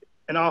my eyes.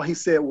 And all he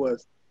said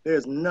was,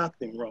 there's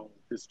nothing wrong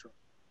with this drum.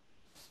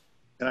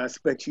 And I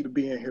expect you to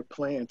be in here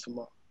playing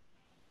tomorrow.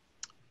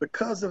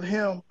 Because of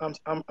him,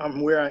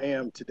 I'm where I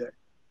am today.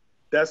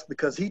 That's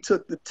because he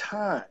took the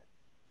time.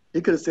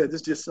 He could have said,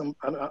 this is just some,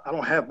 I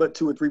don't have but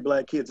 2 or 3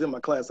 black kids in my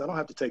class. I don't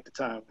have to take the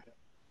time.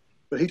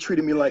 But he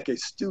treated me like a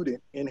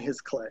student in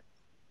his class.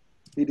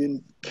 He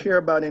didn't care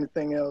about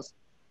anything else.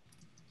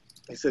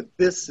 He said,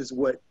 this is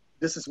what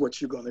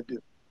you're gonna do.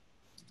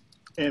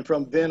 And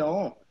from then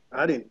on,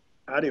 I didn't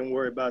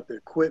worry about the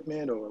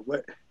equipment or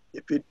what,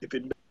 if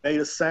it made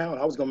a sound,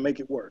 I was gonna make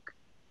it work.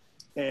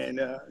 And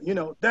you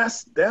know,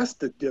 that's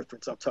the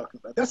difference I'm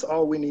talking about. That's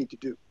all we need to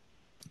do.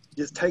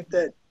 Just take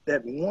that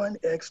one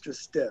extra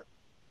step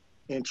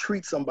and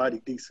treat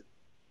somebody decent.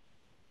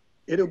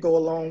 It'll go a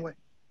long way.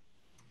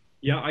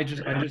 Yeah, I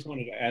just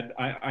wanted to add.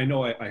 I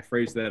know I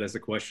phrased that as a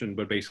question,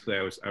 but basically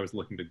I was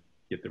looking to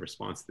get the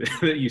response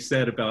that you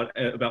said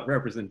about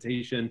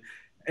representation.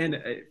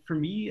 And for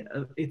me,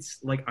 it's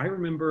like, I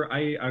remember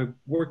I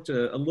worked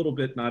a little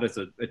bit, not as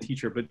a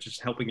teacher, but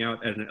just helping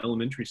out at an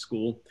elementary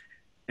school.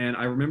 And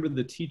I remember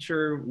the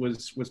teacher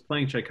was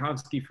playing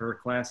Tchaikovsky for her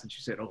class, and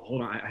she said, "Oh,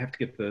 hold on, I have to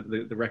get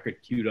the record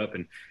queued up,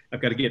 and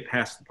I've got to get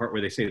past the part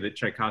where they say that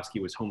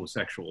Tchaikovsky was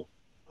homosexual."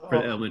 For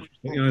the elementary,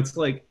 you know, it's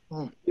like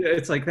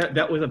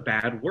that was a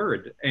bad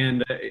word.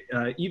 And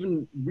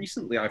even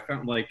recently, I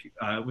found, like,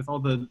 with all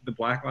the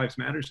Black Lives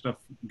Matter stuff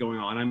going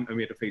on, I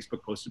made a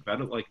Facebook post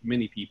about it, like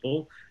many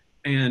people,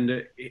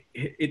 and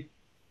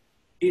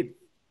it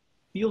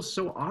feels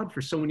so odd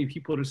for so many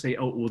people to say,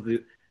 "Oh, well,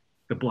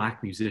 the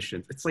Black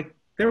musicians." It's like,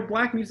 they're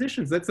Black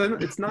musicians. It's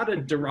not a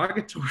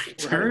derogatory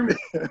term.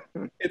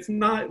 It's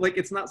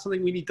not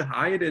something we need to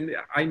hide. And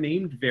I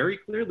named very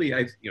clearly,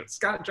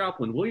 Scott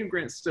Joplin, William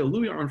Grant Still,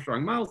 Louis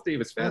Armstrong, Miles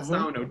Davis, Fats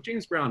Domino,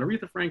 James Brown,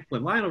 Aretha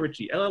Franklin, Lionel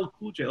Richie, LL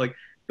Cool J. Like,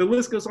 the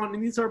list goes on.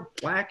 And these are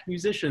Black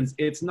musicians.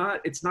 It's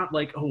not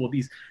like, oh, well,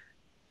 these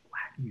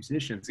Black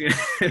musicians.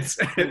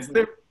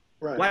 They're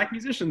right. Black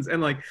musicians.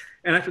 And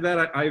after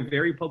that, I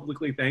very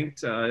publicly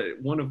thanked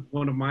one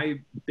of my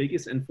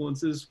biggest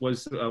influences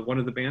was one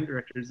of the band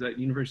directors at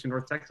University of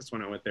North Texas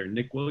when I went there,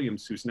 Nick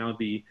Williams, who's now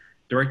the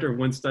director of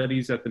wind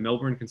studies at the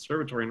Melbourne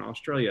Conservatory in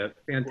Australia.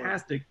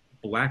 Fantastic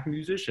Black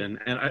musician.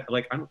 And I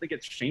don't think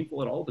it's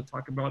shameful at all to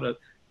talk about a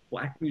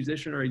Black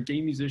musician or a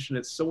gay musician.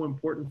 It's so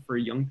important for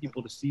young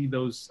people to see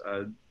those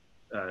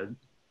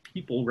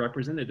people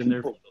represented in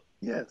their field.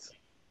 Yes.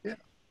 Yeah.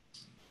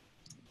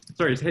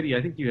 Sorry, Teddy,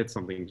 I think you had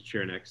something to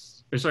share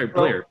next. Or sorry,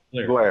 Blair.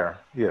 Blair,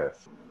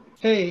 yes.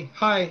 Hey,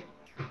 hi.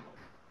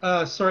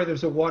 Sorry,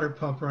 there's a water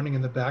pump running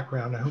in the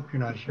background. I hope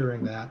you're not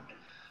hearing that.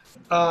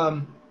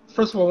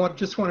 First of all,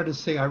 just wanted to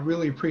say I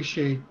really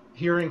appreciate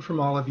hearing from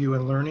all of you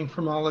and learning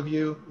from all of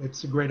you.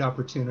 It's a great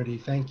opportunity.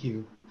 Thank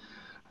you.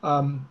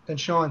 And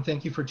Sean,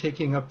 thank you for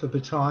taking up the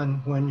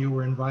baton when you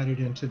were invited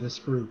into this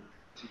group.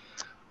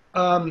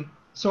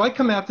 So I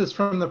come at this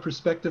from the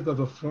perspective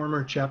of a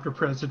former chapter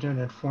president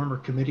and former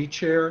committee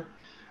chair.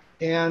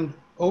 And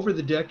over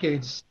the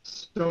decades,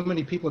 so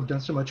many people have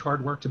done so much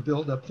hard work to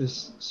build up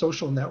this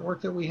social network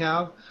that we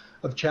have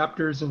of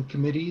chapters and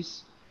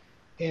committees.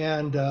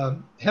 And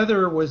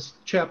Heather was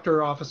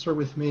chapter officer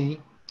with me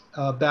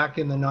back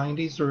in the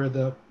 90s or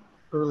the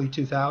early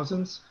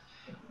 2000s.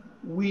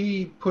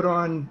 We put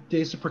on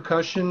Days of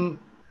Percussion.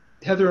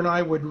 Heather and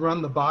I would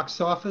run the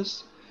box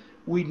office.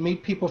 We'd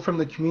meet people from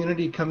the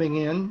community coming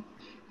in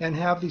and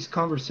have these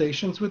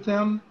conversations with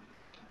them,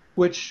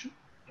 which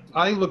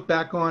I look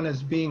back on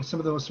as being some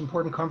of the most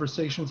important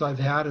conversations I've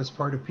had as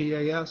part of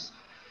PAS,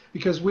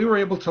 because we were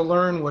able to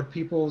learn what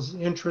people's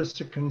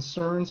interests and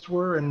concerns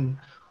were and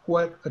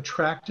what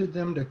attracted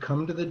them to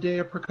come to the Day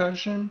of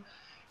Percussion.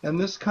 And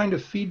this kind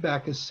of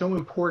feedback is so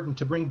important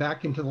to bring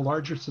back into the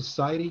larger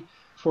society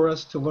for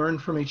us to learn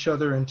from each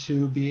other and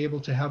to be able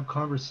to have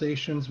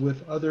conversations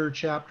with other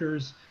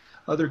chapters,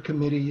 other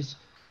committees,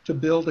 to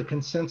build a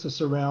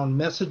consensus around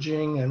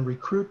messaging and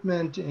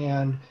recruitment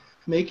and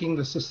making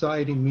the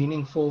society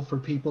meaningful for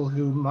people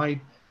who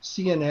might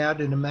see an ad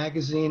in a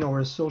magazine or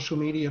a social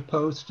media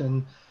post,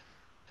 and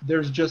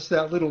there's just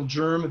that little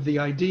germ of the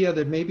idea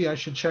that maybe I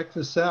should check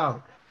this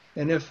out.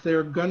 And if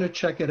they're going to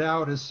check it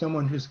out as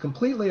someone who's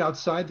completely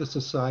outside the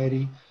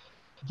society,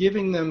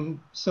 giving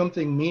them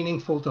something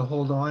meaningful to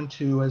hold on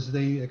to as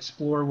they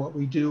explore what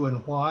we do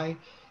and why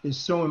is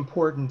so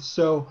important.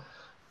 So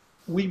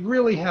we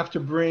really have to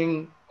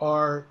bring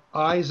our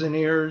eyes and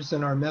ears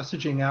and our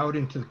messaging out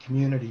into the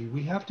community.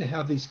 We have to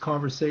have these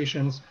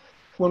conversations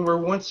when we're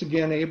once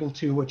again able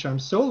to, which I'm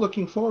so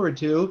looking forward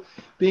to,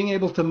 being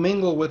able to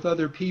mingle with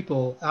other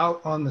people out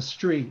on the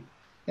street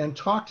and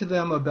talk to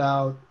them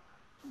about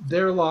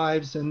their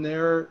lives and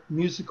their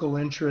musical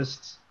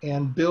interests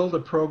and build a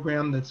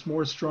program that's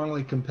more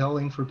strongly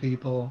compelling for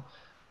people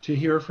to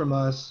hear from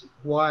us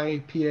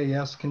why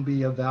PAS can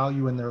be of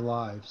value in their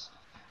lives.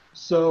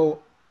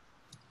 So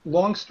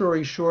long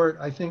story short,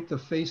 I think the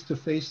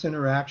face-to-face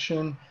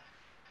interaction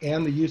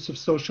and the use of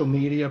social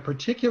media,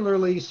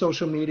 particularly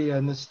social media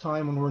in this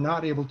time when we're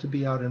not able to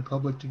be out in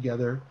public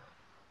together,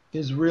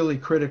 is really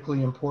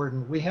critically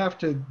important. We have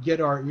to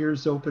get our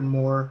ears open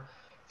more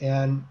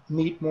and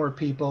meet more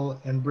people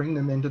and bring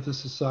them into the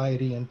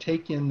society and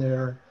take in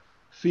their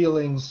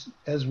feelings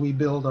as we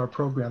build our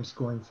programs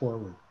going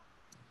forward.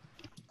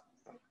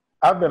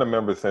 I've been a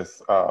member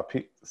since a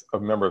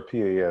member of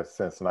PAS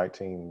since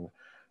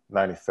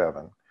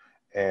 1997,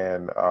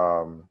 and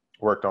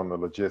worked on the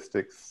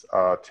logistics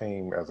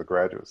team as a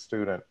graduate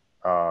student,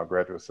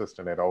 graduate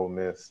assistant at Ole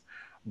Miss.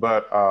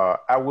 But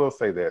I will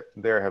say that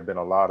there have been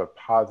a lot of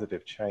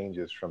positive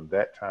changes from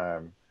that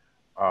time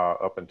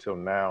up until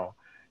now.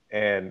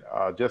 And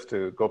just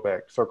to go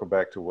back, circle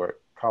back to what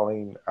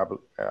Colleen, I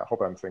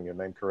hope I'm saying your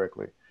name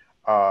correctly,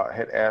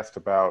 had asked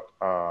about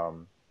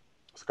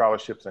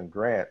scholarships and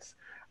grants.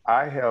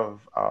 I have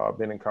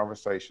been in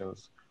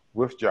conversations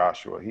with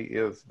Joshua. He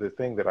is, the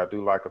thing that I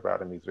do like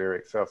about him, he's very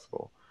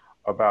accessible,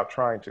 about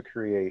trying to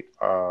create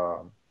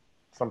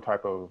some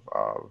type of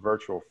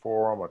virtual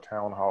forum or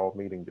town hall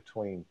meeting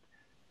between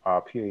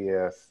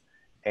PAS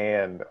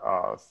and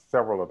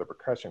several of the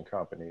percussion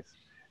companies,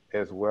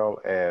 as well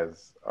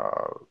as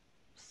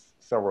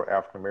several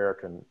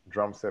African-American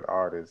drum set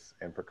artists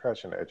and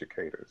percussion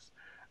educators.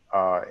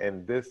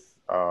 And this,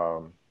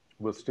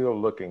 we're still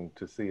looking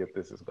to see if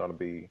this is going to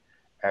be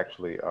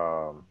actually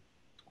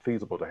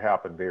feasible to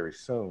happen very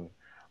soon.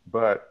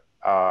 But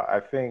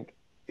I think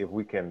if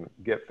we can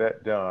get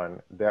that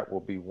done, that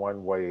will be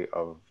one way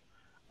of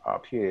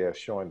PAS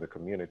showing the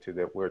community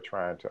that we're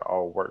trying to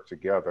all work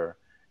together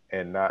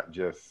and not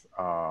just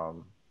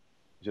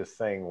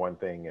saying one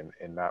thing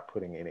and not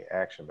putting any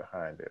action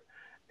behind it.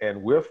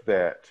 And with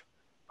that,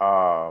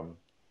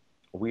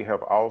 we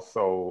have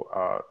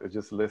also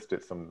just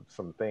listed some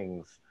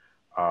things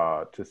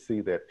to see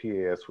that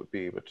PAS would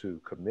be able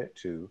to commit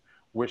to,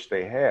 which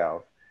they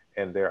have,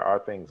 and there are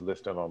things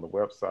listed on the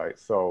website.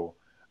 So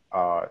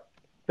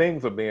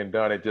things are being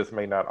done. It just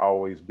may not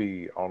always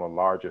be on a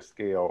larger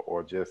scale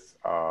or just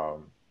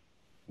so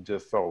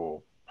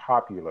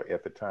popular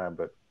at the time,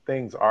 but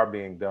things are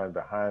being done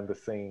behind the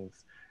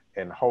scenes,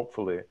 and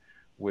hopefully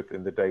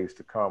within the days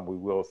to come, we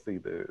will see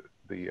the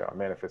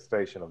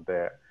manifestation of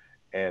that,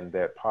 and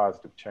that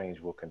positive change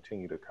will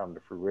continue to come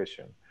to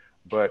fruition.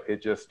 But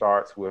it just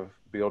starts with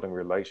building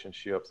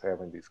relationships,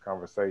 having these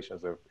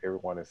conversations, as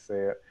everyone has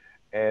said,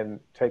 and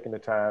taking the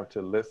time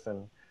to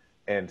listen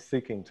and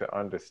seeking to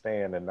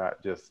understand and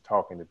not just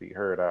talking to be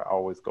heard. I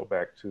always go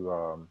back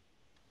to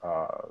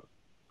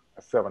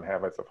 7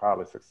 Habits of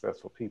Highly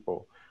Successful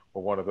People,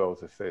 where one of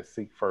those that says,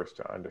 seek first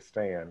to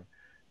understand.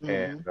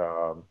 Mm-hmm.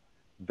 And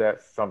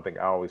that's something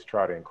I always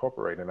try to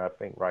incorporate. And I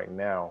think right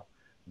now,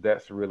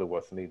 that's really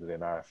what's needed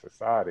in our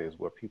society, is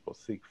where people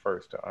seek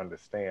first to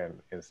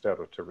understand instead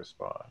of to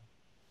respond.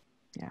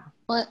 Yeah.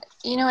 Well,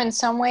 you know, in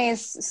some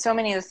ways, so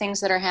many of the things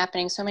that are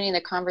happening, so many of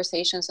the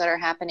conversations that are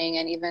happening,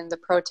 and even the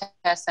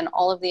protests and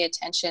all of the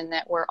attention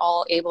that we're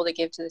all able to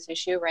give to this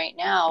issue right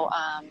now,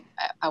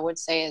 I would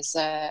say is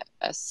a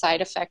side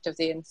effect of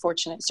the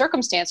unfortunate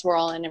circumstance we're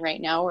all in right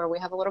now, where we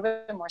have a little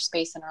bit more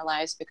space in our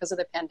lives because of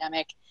the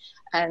pandemic,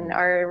 and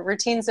our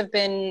routines have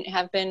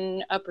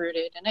been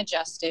uprooted and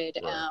adjusted.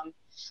 Right.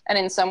 And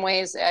in some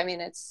ways, I mean,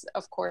 it's,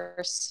 of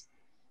course,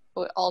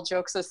 all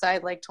jokes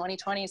aside, like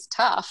 2020 is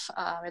tough.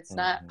 It's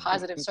not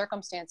positive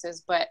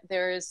circumstances, but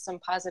there is some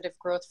positive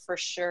growth for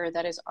sure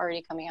that is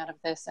already coming out of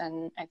this.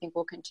 And I think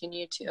we'll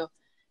continue to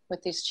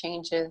with these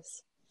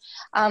changes.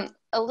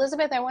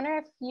 Elizabeth, I wonder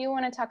if you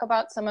want to talk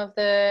about some of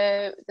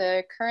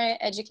the current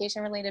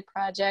education related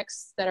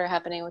projects that are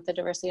happening with the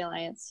Diversity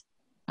Alliance.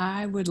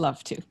 I would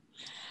love to.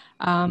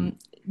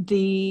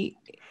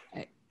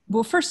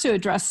 Well, first, to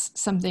address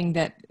something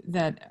that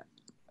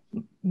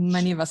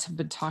many of us have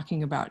been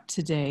talking about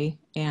today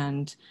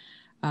and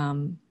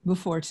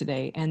before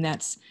today, and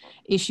that's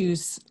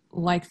issues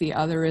like the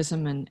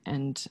otherism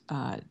and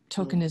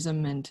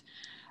tokenism, and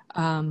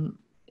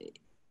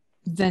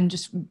then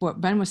just what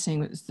Ben was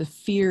saying was the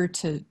fear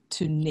to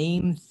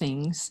name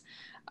things.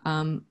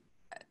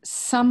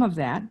 Some of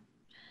that,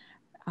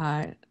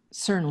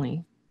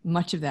 certainly,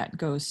 much of that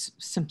goes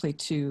simply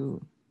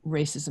to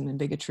racism and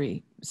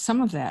bigotry.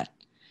 Some of that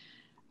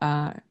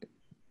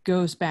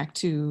goes back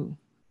to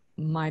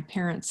my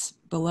parents'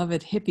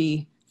 beloved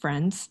hippie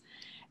friends,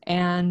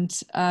 and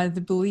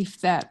the belief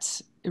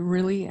that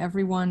really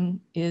everyone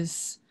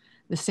is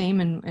the same,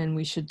 and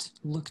we should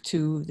look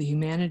to the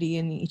humanity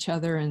in each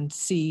other and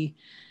see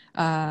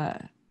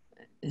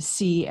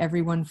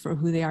everyone for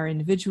who they are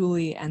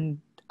individually. And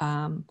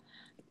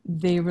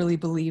they really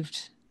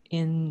believed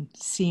in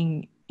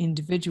seeing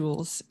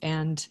individuals,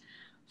 and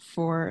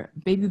for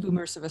baby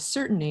boomers of a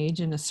certain age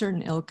and a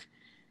certain ilk,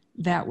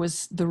 that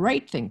was the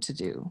right thing to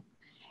do.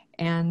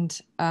 And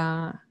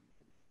I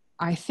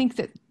think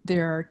that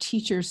there are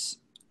teachers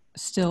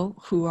still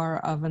who are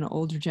of an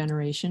older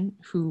generation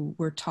who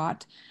were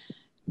taught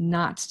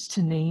not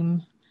to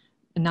name,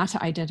 not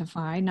to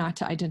identify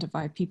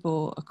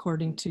people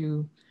according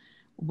to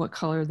what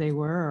color they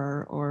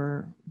were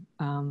or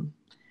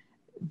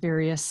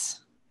various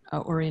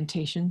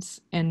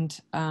orientations. And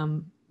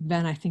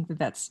then I think that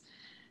that's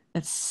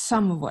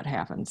some of what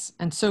happens.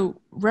 And so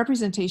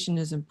representation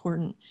is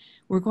important.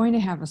 We're going to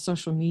have a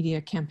social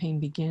media campaign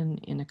begin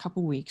in a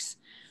couple weeks,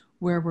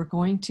 where we're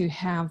going to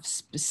have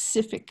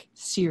specific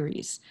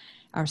series.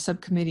 Our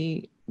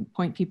subcommittee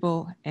point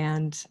people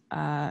and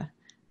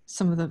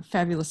some of the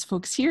fabulous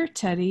folks here,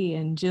 Teddy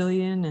and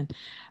Jillian and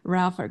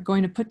Ralph, are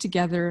going to put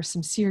together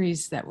some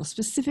series that will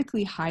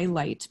specifically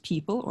highlight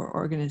people or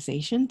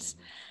organizations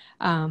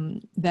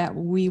that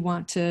we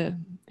want to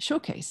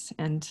showcase.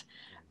 And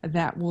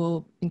that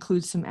will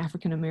include some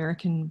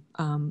African-American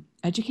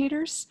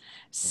educators,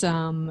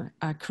 some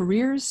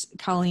careers.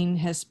 Colleen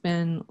has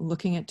been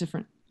looking at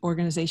different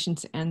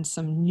organizations and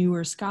some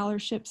newer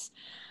scholarships.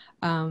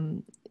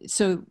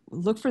 So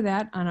look for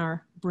that on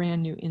our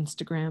brand new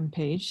Instagram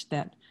page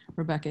that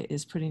Rebecca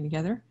is putting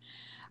together.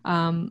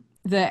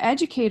 The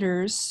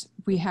educators,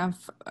 we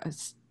have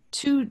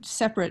two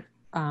separate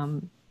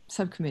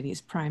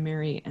subcommittees,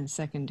 primary and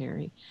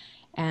secondary.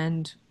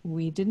 And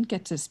we didn't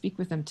get to speak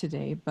with them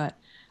today, but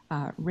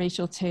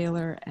Rachel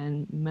Taylor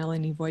and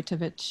Melanie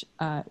Vojtovic,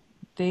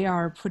 they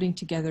are putting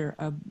together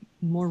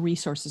more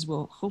resources.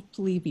 We'll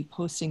hopefully be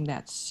posting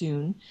that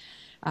soon.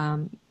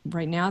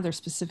 Right now, they're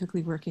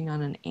specifically working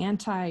on an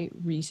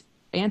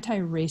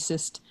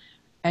anti-racist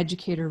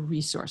educator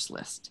resource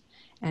list.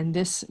 And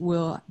this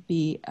will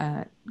be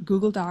a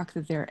Google Doc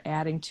that they're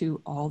adding to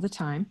all the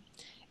time.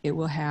 It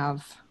will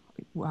have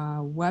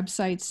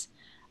websites,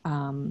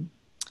 YouTube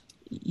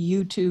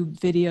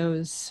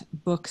videos,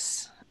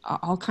 books,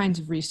 all kinds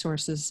of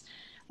resources.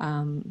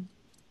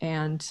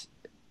 And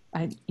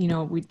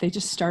they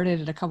just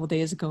started it a couple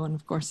days ago, and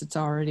of course it's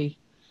already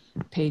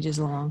pages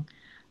long.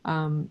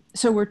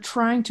 So we're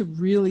trying to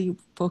really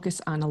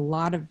focus on a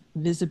lot of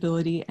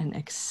visibility and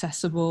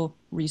accessible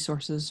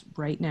resources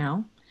right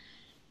now.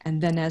 And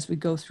then as we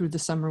go through the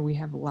summer, we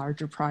have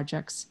larger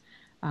projects.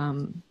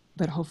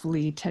 But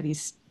hopefully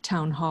Teddy's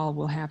town hall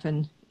will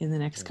happen in the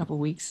next couple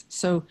weeks.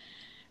 So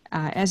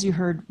as you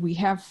heard, we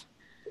have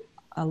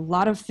a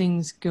lot of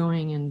things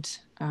going, and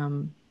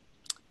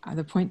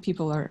the point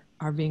people are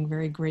being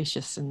very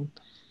gracious and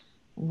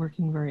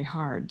working very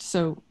hard.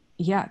 So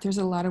yeah, there's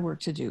a lot of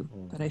work to do,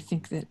 but I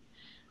think that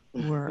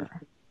we're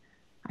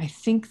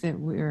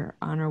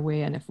on our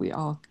way, and if we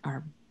all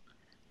are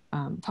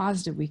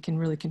positive, we can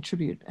really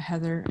contribute.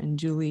 Heather and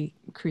Julie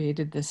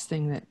created this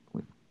thing that,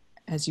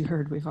 as you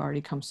heard, we've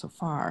already come so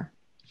far.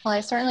 Well,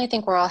 I certainly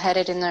think we're all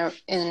headed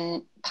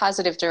in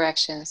positive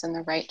directions, in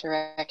the right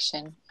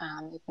direction.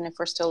 Even if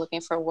we're still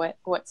looking for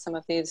what some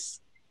of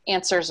these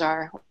answers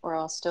are, we're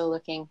all still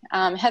looking.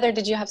 Heather,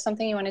 did you have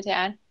something you wanted to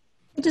add?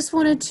 I just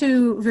wanted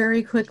to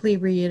very quickly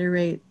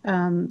reiterate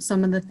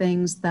some of the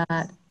things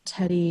that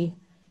Teddy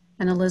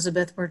and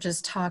Elizabeth were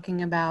just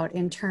talking about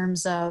in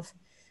terms of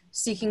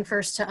seeking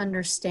first to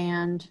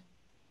understand.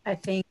 I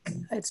think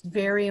it's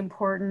very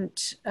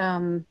important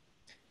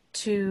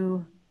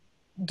to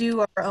do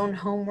our own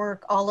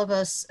homework, all of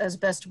us, as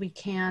best we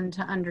can,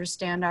 to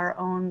understand our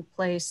own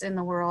place in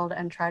the world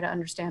and try to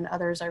understand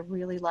others. I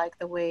really like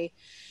the way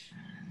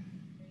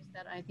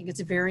that. I think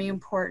it's very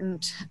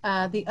important.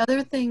 The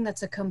other thing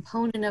that's a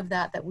component of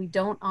that we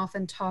don't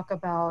often talk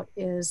about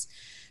is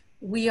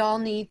we all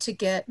need to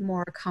get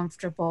more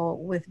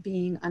comfortable with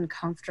being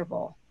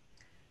uncomfortable.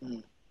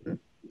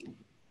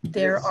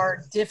 There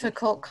are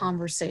difficult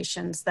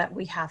conversations that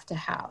we have to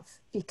have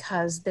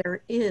because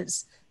there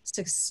is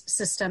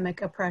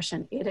systemic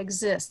oppression. It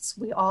exists.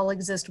 We all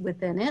exist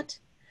within it.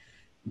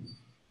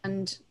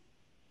 And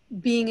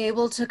being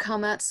able to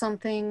come at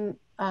something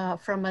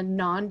from a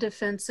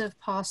non-defensive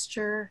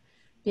posture,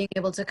 being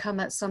able to come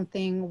at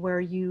something where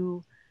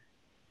you,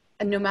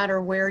 and no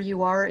matter where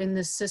you are in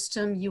the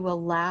system, you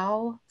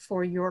allow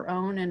for your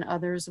own and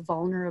others'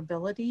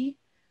 vulnerability.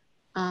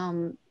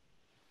 Coming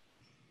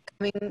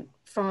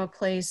from a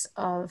place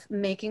of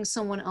making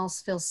someone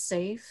else feel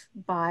safe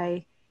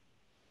by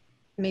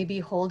maybe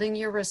holding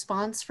your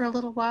response for a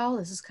little while.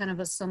 This is kind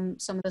of some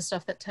of the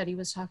stuff that Teddy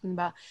was talking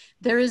about.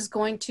 There is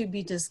going to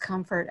be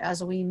discomfort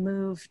as we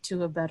move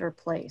to a better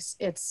place.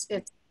 It's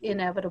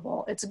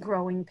inevitable. It's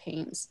growing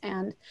pains.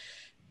 And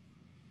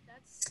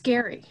that's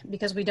scary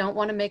because we don't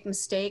want to make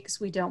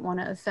mistakes. We don't want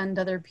to offend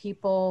other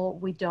people.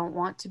 We don't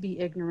want to be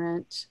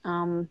ignorant.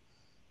 And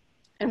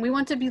we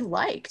want to be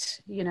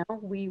liked. You know,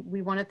 we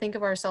want to think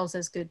of ourselves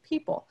as good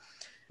people.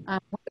 We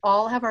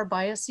all have our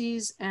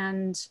biases,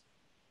 and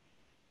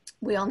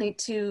we all need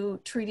to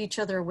treat each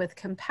other with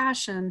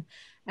compassion.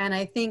 And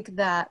I think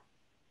that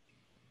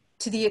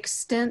to the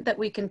extent that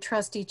we can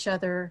trust each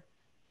other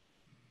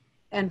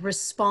and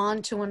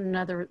respond to one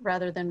another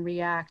rather than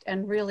react,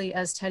 and really,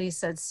 as Teddy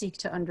said, seek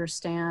to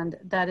understand,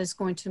 that is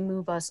going to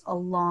move us a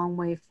long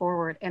way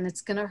forward. And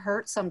it's going to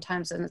hurt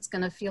sometimes, and it's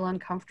going to feel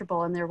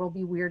uncomfortable, and there will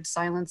be weird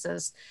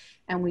silences,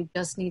 and we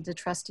just need to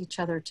trust each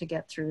other to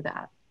get through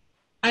that.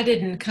 I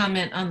didn't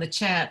comment on the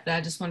chat, but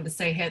I just wanted to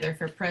say Heather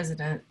for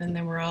president, and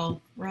then we're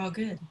all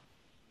good.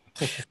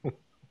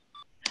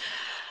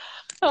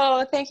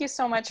 Oh, thank you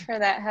so much for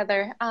that,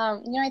 Heather.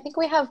 I think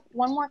we have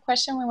one more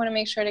question we want to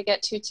make sure to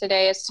get to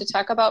today, is to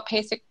talk about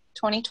PASIC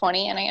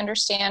 2020. And I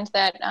understand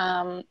that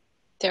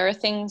there are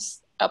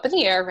things up in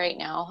the air right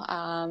now.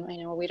 I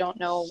know we don't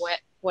know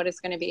what is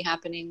going to be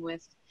happening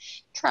with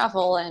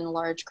travel and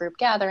large group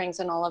gatherings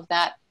and all of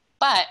that.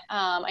 But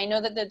I know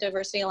that the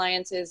Diversity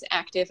Alliance is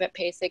active at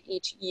PASIC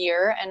each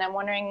year, and I'm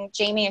wondering,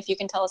 Jamie, if you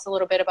can tell us a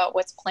little bit about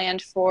what's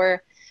planned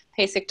for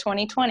PASIC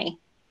 2020.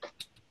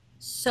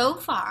 So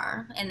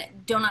far, and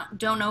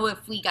don't know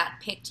if we got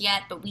picked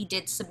yet, but we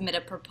did submit a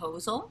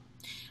proposal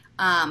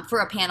for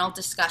a panel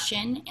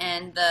discussion,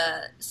 and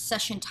the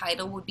session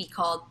title would be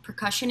called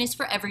Percussion is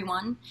for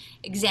Everyone,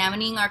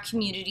 Examining Our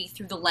Community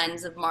Through the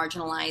Lens of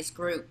Marginalized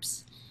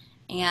Groups.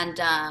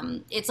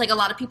 And it's like a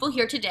lot of people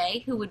here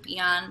today who would be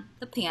on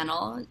the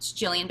panel. It's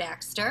Jillian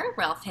Baxter,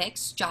 Ralph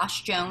Hicks,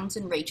 Josh Jones,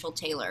 and Rachel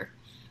Taylor.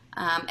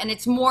 And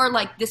it's more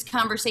like this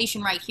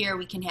conversation right here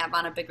we can have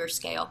on a bigger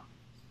scale.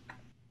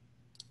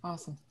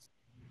 Awesome.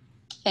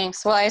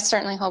 Thanks. Well, I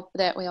certainly hope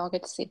that we all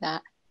get to see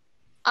that.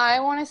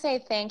 I want to say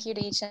thank you to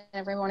each and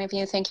every one of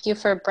you. Thank you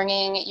for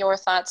bringing your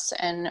thoughts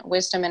and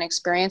wisdom and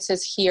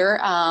experiences here.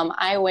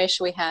 I wish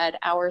we had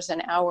hours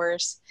and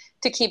hours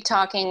to keep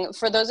talking.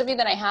 For those of you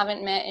that I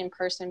haven't met in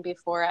person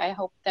before, I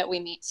hope that we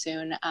meet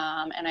soon.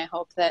 And I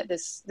hope that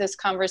this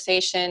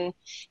conversation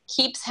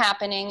keeps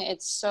happening.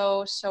 It's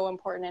so, so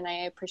important, and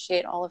I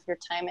appreciate all of your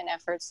time and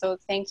effort. So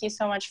thank you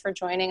so much for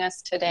joining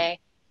us today.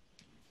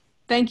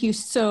 Thank you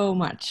so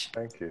much.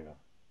 Thank you.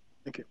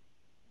 Thank you.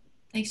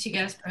 Thanks, you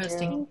guys, for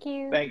hosting. Thank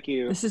you. Thank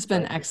you. This has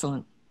been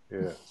excellent.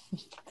 Yeah.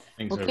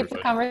 Thanks, We'll keep the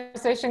everybody.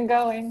 conversation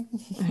going.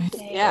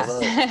 Yes.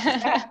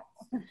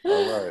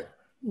 All right.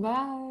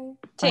 Bye.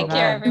 Take Bye-bye.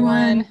 care,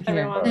 everyone.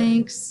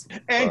 Thanks.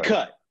 And Bye.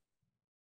 cut.